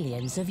over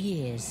millions of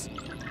years.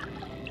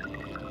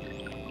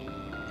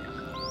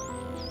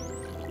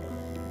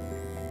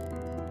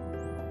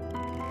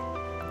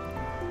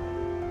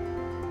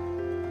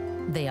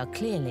 They are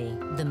clearly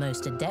the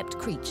most adept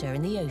creature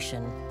in the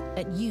ocean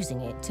at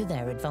using it to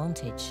their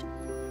advantage.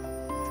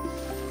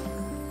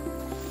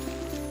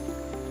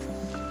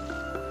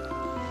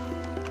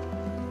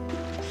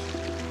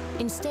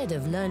 Instead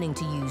of learning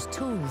to use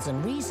tools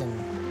and reason,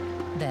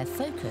 their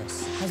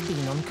focus has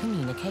been on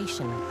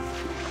communication.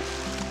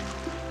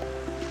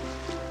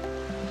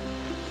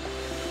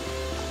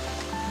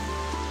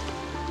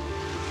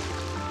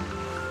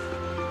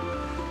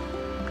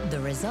 The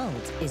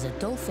result is a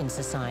dolphin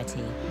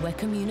society where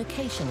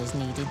communication is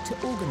needed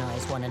to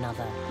organize one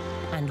another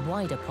and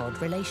wider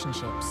pod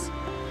relationships.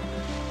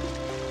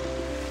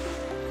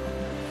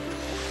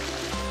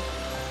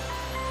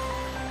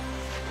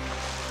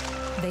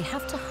 They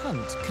have to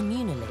hunt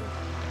communally,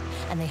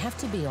 and they have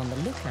to be on the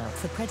lookout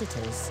for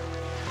predators.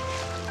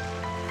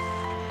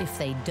 If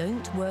they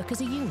don't work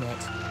as a unit,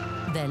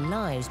 their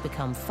lives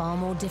become far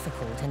more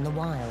difficult in the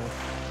wild.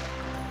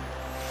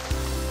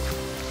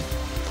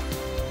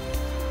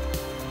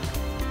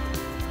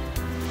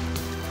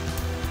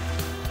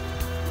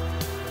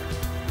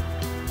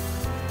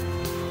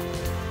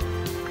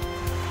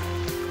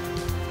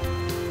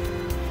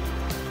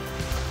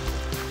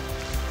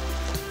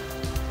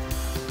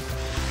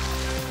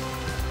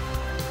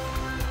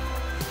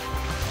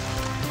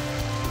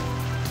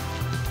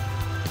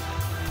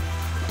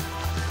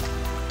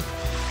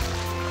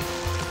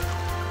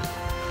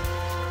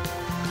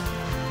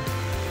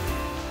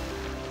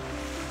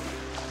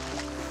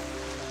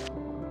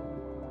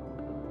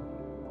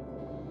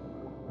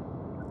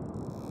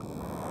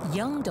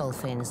 Young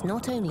dolphins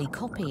not only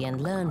copy and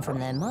learn from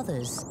their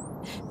mothers,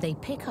 they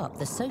pick up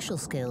the social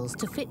skills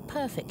to fit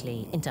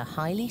perfectly into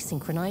highly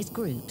synchronized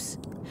groups,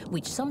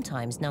 which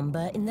sometimes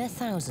number in their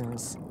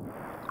thousands.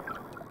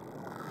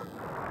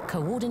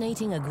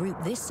 Coordinating a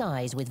group this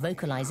size with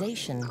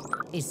vocalization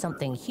is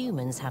something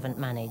humans haven't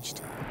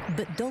managed,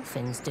 but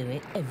dolphins do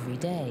it every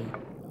day.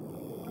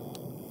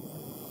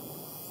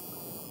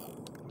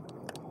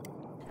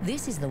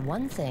 This is the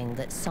one thing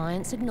that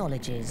science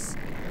acknowledges.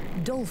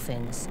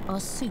 Dolphins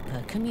are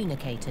super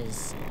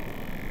communicators.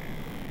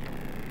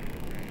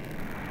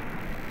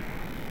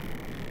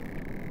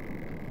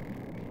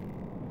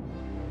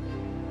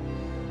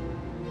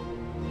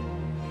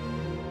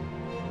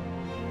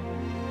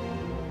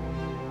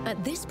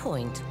 At this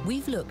point,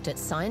 we've looked at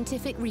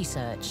scientific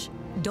research,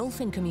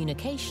 dolphin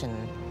communication,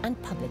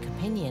 and public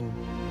opinion.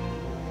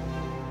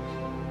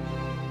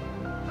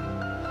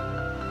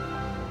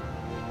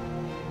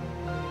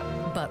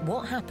 But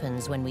what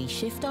happens when we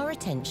shift our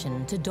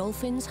attention to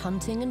dolphins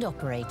hunting and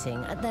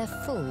operating at their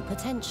full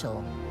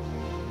potential?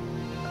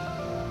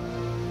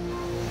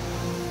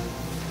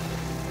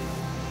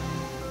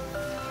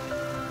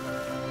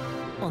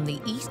 On the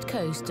east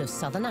coast of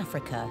southern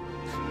Africa,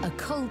 a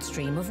cold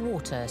stream of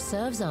water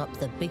serves up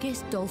the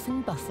biggest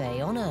dolphin buffet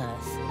on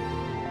Earth.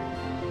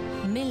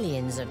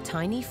 Millions of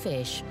tiny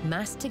fish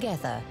massed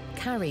together,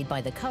 carried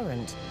by the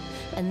current,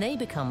 and they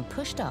become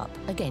pushed up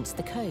against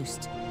the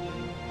coast.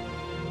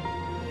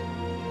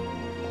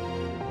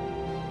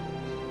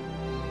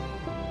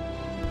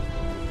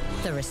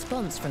 The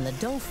response from the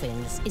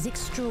dolphins is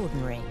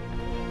extraordinary.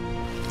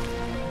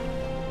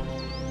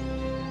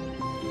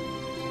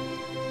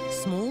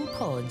 Small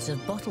pods of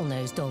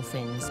bottlenose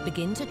dolphins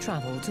begin to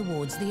travel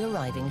towards the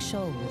arriving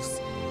shoals.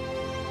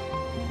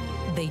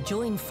 They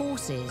join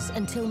forces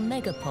until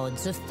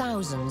megapods of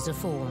thousands are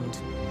formed.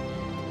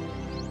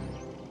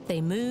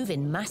 They move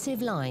in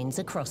massive lines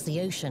across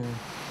the ocean.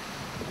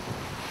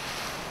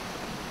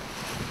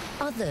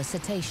 Other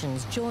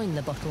cetaceans join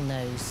the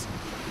bottlenose.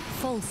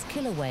 False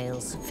killer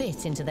whales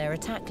fit into their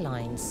attack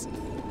lines.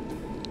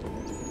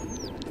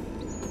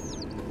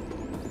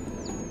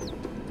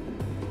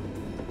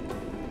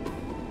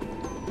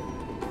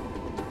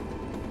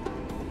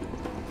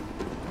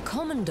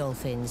 Common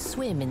dolphins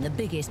swim in the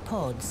biggest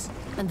pods,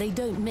 and they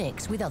don't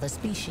mix with other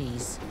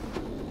species.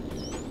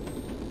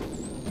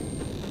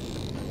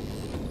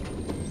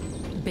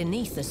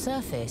 Beneath the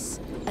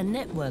surface, a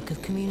network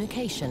of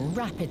communication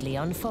rapidly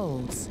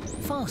unfolds,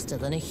 faster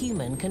than a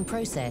human can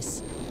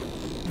process.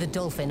 The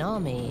dolphin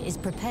army is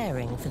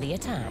preparing for the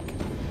attack.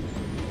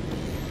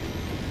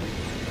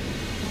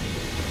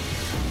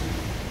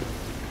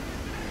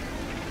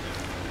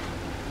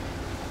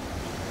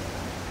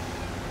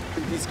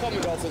 These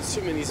common dolphins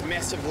swim in these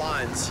massive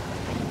lines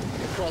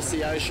across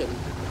the ocean.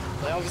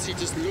 They're obviously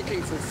just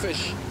looking for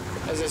fish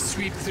as they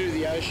sweep through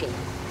the ocean.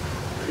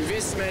 We've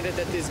estimated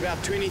that there's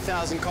about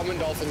 20,000 common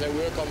dolphins that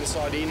work on the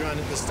sardine run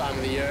at this time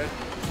of the year.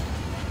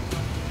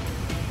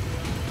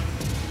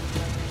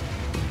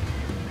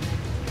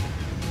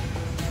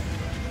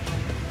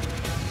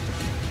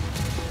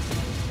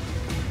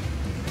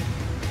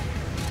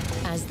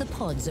 As the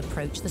pods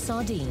approach the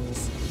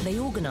sardines, they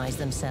organize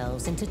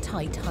themselves into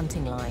tight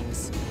hunting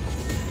lines.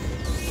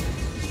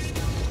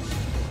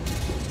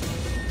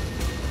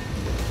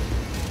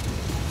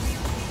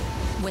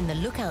 When the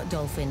lookout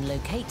dolphin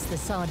locates the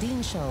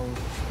sardine shoal,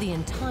 the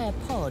entire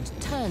pod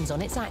turns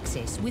on its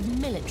axis with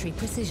military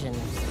precision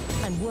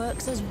and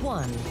works as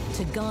one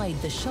to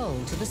guide the shoal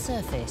to the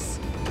surface.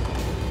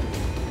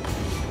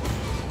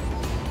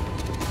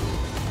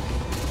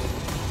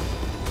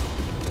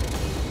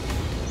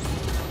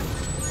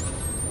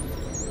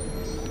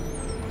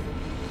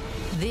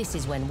 This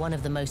is when one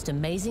of the most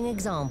amazing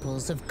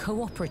examples of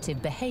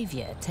cooperative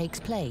behavior takes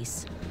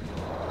place.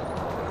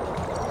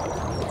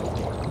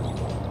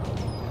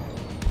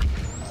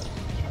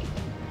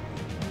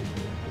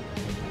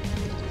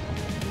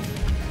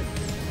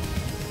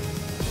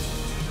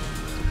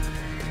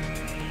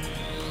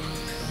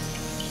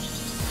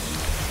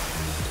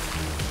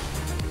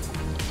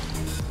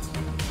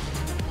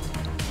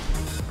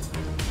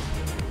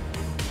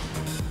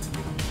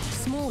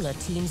 Smaller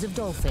teams of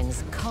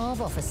dolphins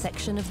carve off a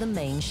section of the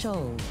main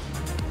shoal.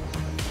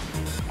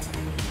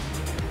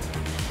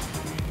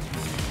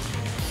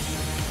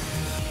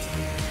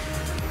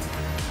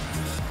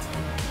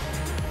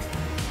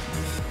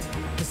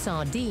 The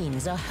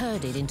sardines are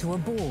herded into a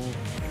ball.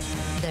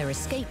 Their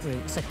escape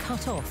routes are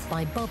cut off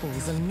by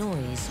bubbles and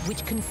noise,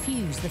 which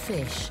confuse the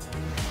fish.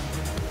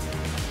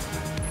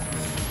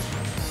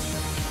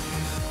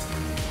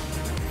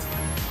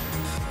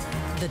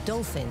 The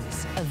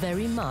dolphins are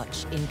very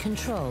much in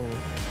control.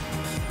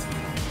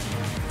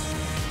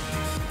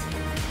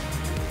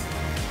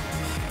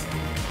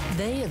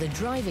 They are the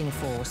driving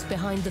force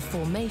behind the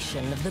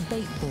formation of the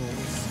bait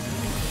balls.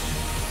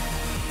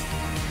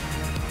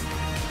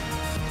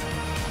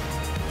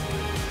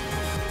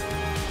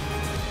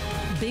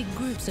 Big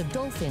groups of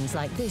dolphins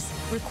like this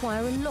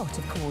require a lot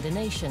of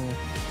coordination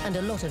and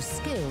a lot of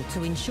skill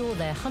to ensure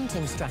their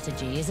hunting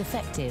strategy is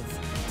effective.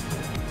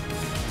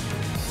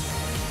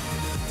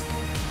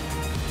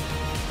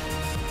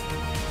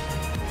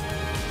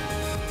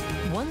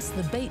 Once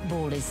the bait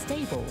ball is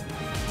stable,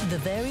 the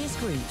various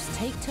groups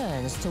take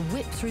turns to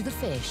whip through the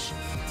fish,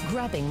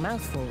 grabbing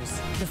mouthfuls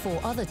before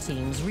other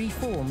teams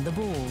reform the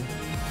ball.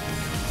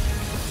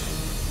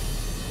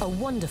 A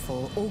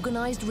wonderful,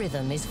 organized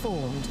rhythm is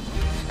formed,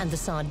 and the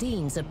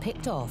sardines are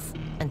picked off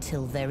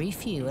until very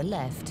few are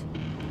left.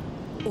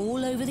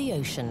 All over the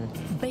ocean,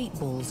 bait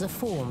balls are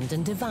formed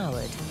and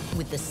devoured,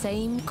 with the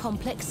same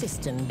complex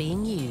system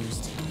being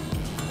used.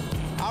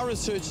 Our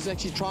research is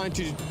actually trying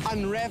to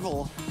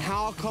unravel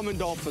how common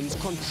dolphins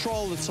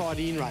control the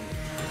sardine run.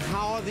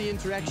 How are the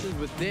interactions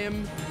with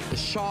them, the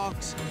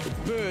sharks, the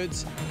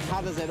birds,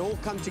 how does that all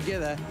come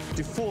together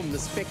to form the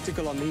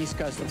spectacle on the east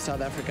coast of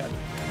South Africa?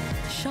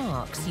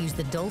 Sharks use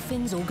the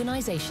dolphin's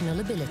organizational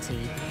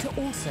ability to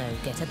also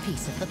get a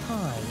piece of the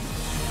pie.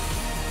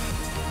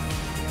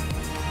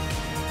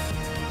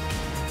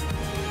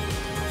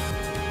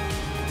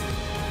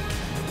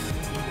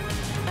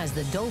 As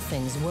the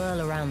dolphins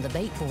whirl around the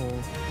bait ball,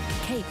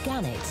 Cape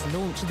gannets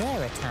launch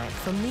their attack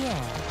from the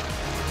air.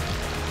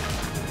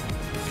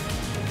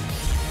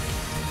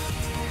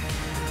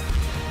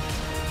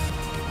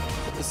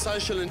 The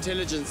social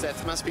intelligence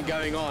that must be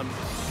going on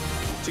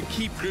to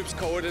keep groups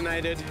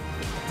coordinated,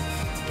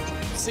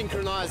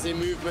 synchronize their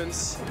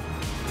movements,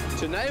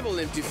 to enable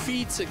them to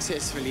feed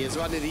successfully as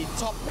one of the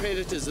top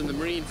predators in the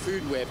marine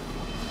food web.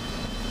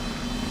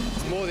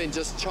 It's more than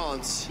just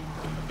chance,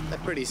 they're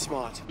pretty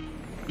smart.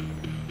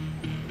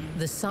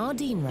 The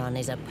sardine run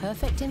is a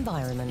perfect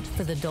environment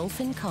for the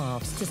dolphin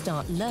calves to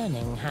start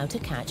learning how to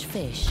catch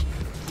fish.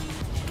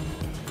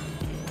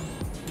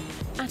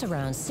 At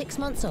around 6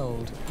 months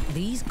old,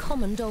 these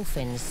common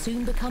dolphins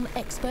soon become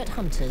expert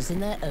hunters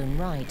in their own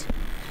right,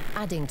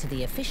 adding to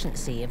the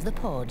efficiency of the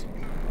pod.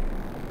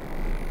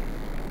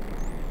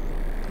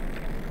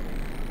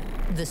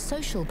 The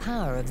social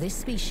power of this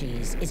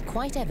species is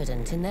quite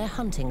evident in their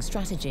hunting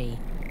strategy.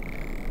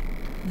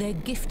 They're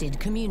gifted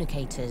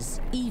communicators,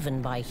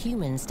 even by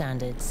human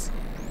standards.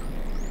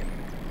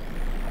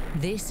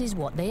 This is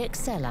what they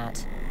excel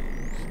at.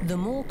 The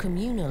more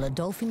communal a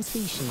dolphin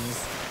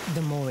species,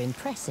 the more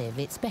impressive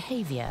its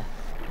behavior.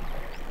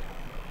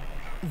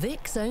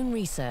 Vic's own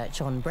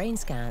research on brain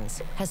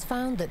scans has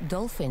found that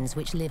dolphins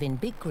which live in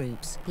big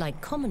groups,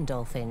 like common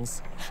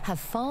dolphins, have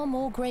far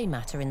more grey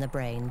matter in the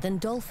brain than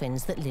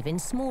dolphins that live in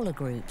smaller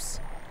groups.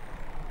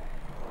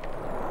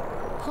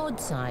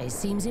 Pod size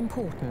seems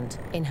important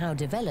in how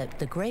developed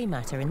the grey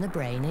matter in the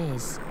brain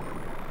is.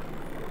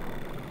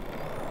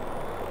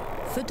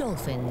 For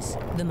dolphins,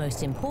 the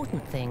most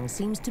important thing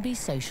seems to be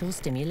social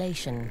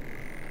stimulation.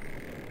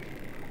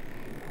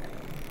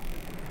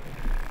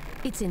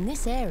 It's in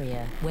this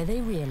area where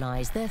they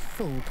realize their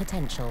full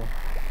potential.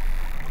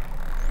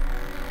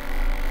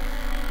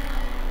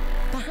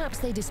 Perhaps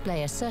they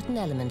display a certain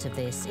element of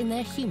this in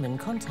their human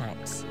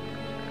contacts.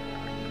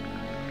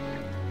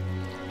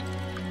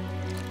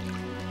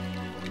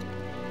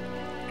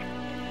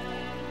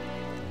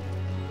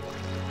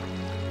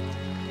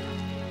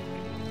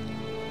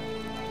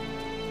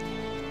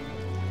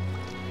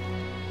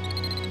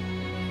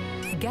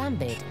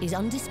 Gambit is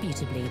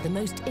undisputably the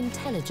most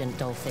intelligent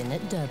dolphin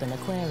at Durban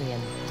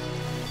Aquarium.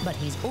 But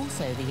he's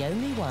also the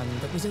only one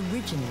that was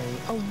originally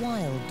a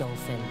wild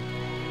dolphin.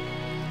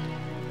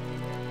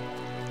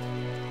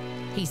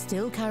 He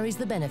still carries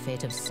the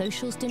benefit of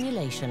social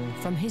stimulation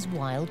from his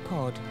wild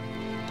pod.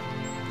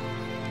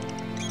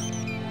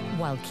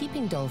 While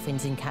keeping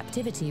dolphins in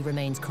captivity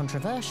remains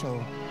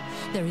controversial,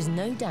 there is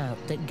no doubt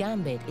that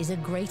Gambit is a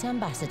great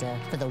ambassador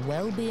for the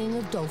well-being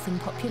of dolphin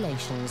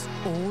populations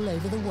all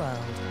over the world.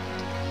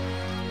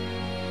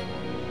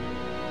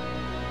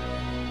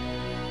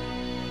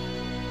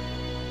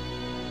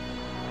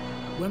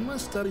 When my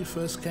study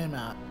first came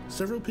out,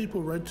 several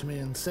people wrote to me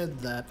and said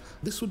that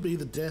this would be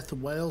the death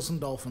of whales and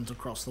dolphins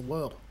across the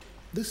world.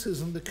 This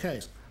isn't the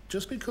case.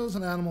 Just because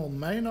an animal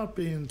may not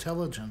be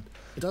intelligent,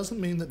 it doesn't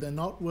mean that they're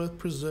not worth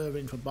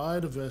preserving for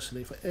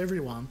biodiversity for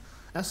everyone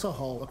as a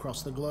whole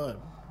across the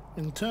globe.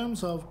 In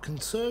terms of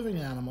conserving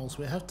animals,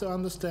 we have to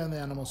understand the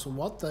animals for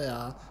what they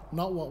are,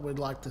 not what we'd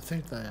like to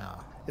think they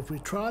are. If we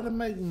try to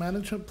make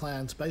management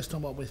plans based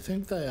on what we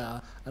think they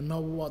are and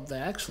not what they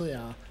actually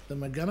are,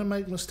 then we're going to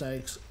make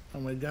mistakes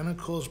and we're going to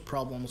cause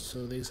problems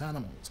to these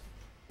animals.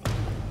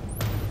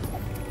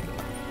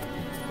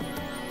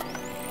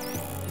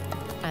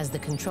 As the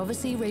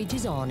controversy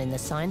rages on in the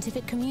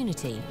scientific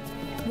community,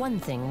 one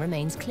thing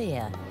remains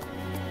clear.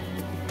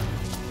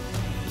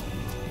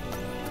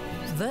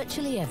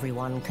 Virtually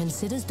everyone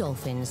considers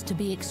dolphins to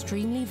be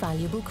extremely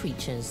valuable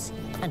creatures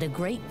and a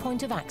great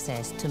point of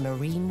access to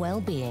marine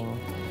well-being.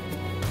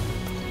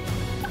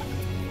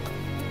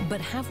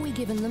 But have we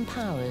given them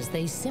powers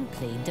they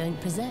simply don't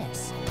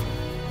possess?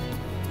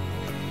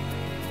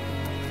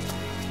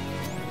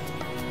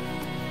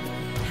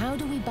 How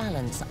do we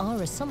balance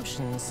our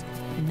assumptions,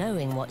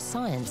 knowing what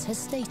science has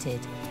stated?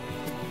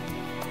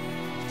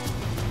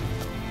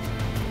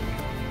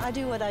 I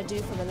do what I do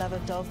for the love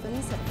of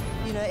dolphins.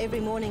 You know,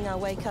 every morning I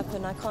wake up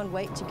and I can't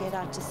wait to get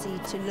out to sea,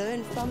 to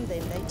learn from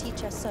them. They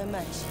teach us so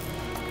much.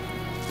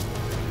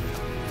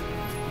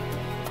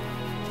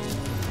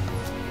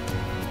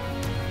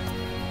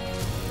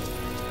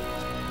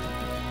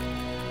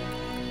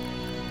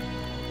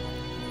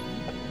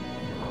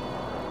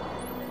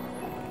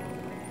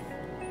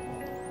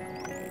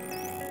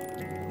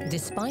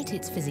 Despite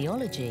its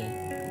physiology,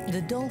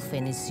 the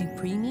dolphin is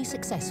supremely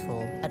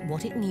successful at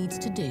what it needs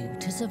to do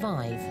to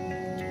survive.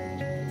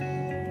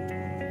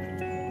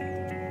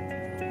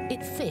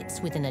 It fits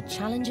within a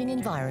challenging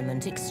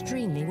environment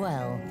extremely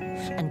well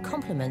and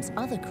complements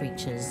other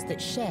creatures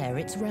that share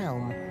its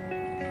realm.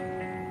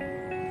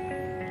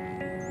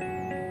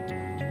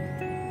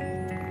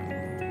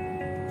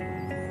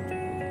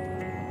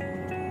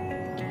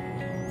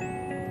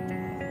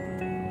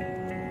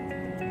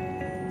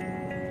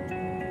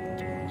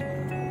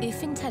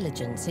 If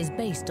intelligence is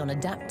based on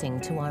adapting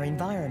to our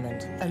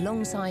environment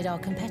alongside our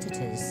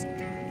competitors,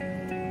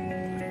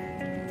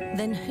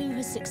 then who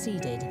has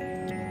succeeded?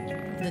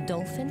 The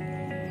dolphin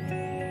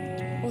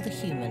or the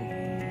human?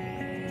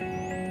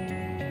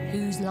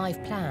 Whose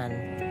life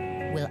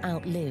plan will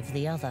outlive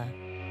the other?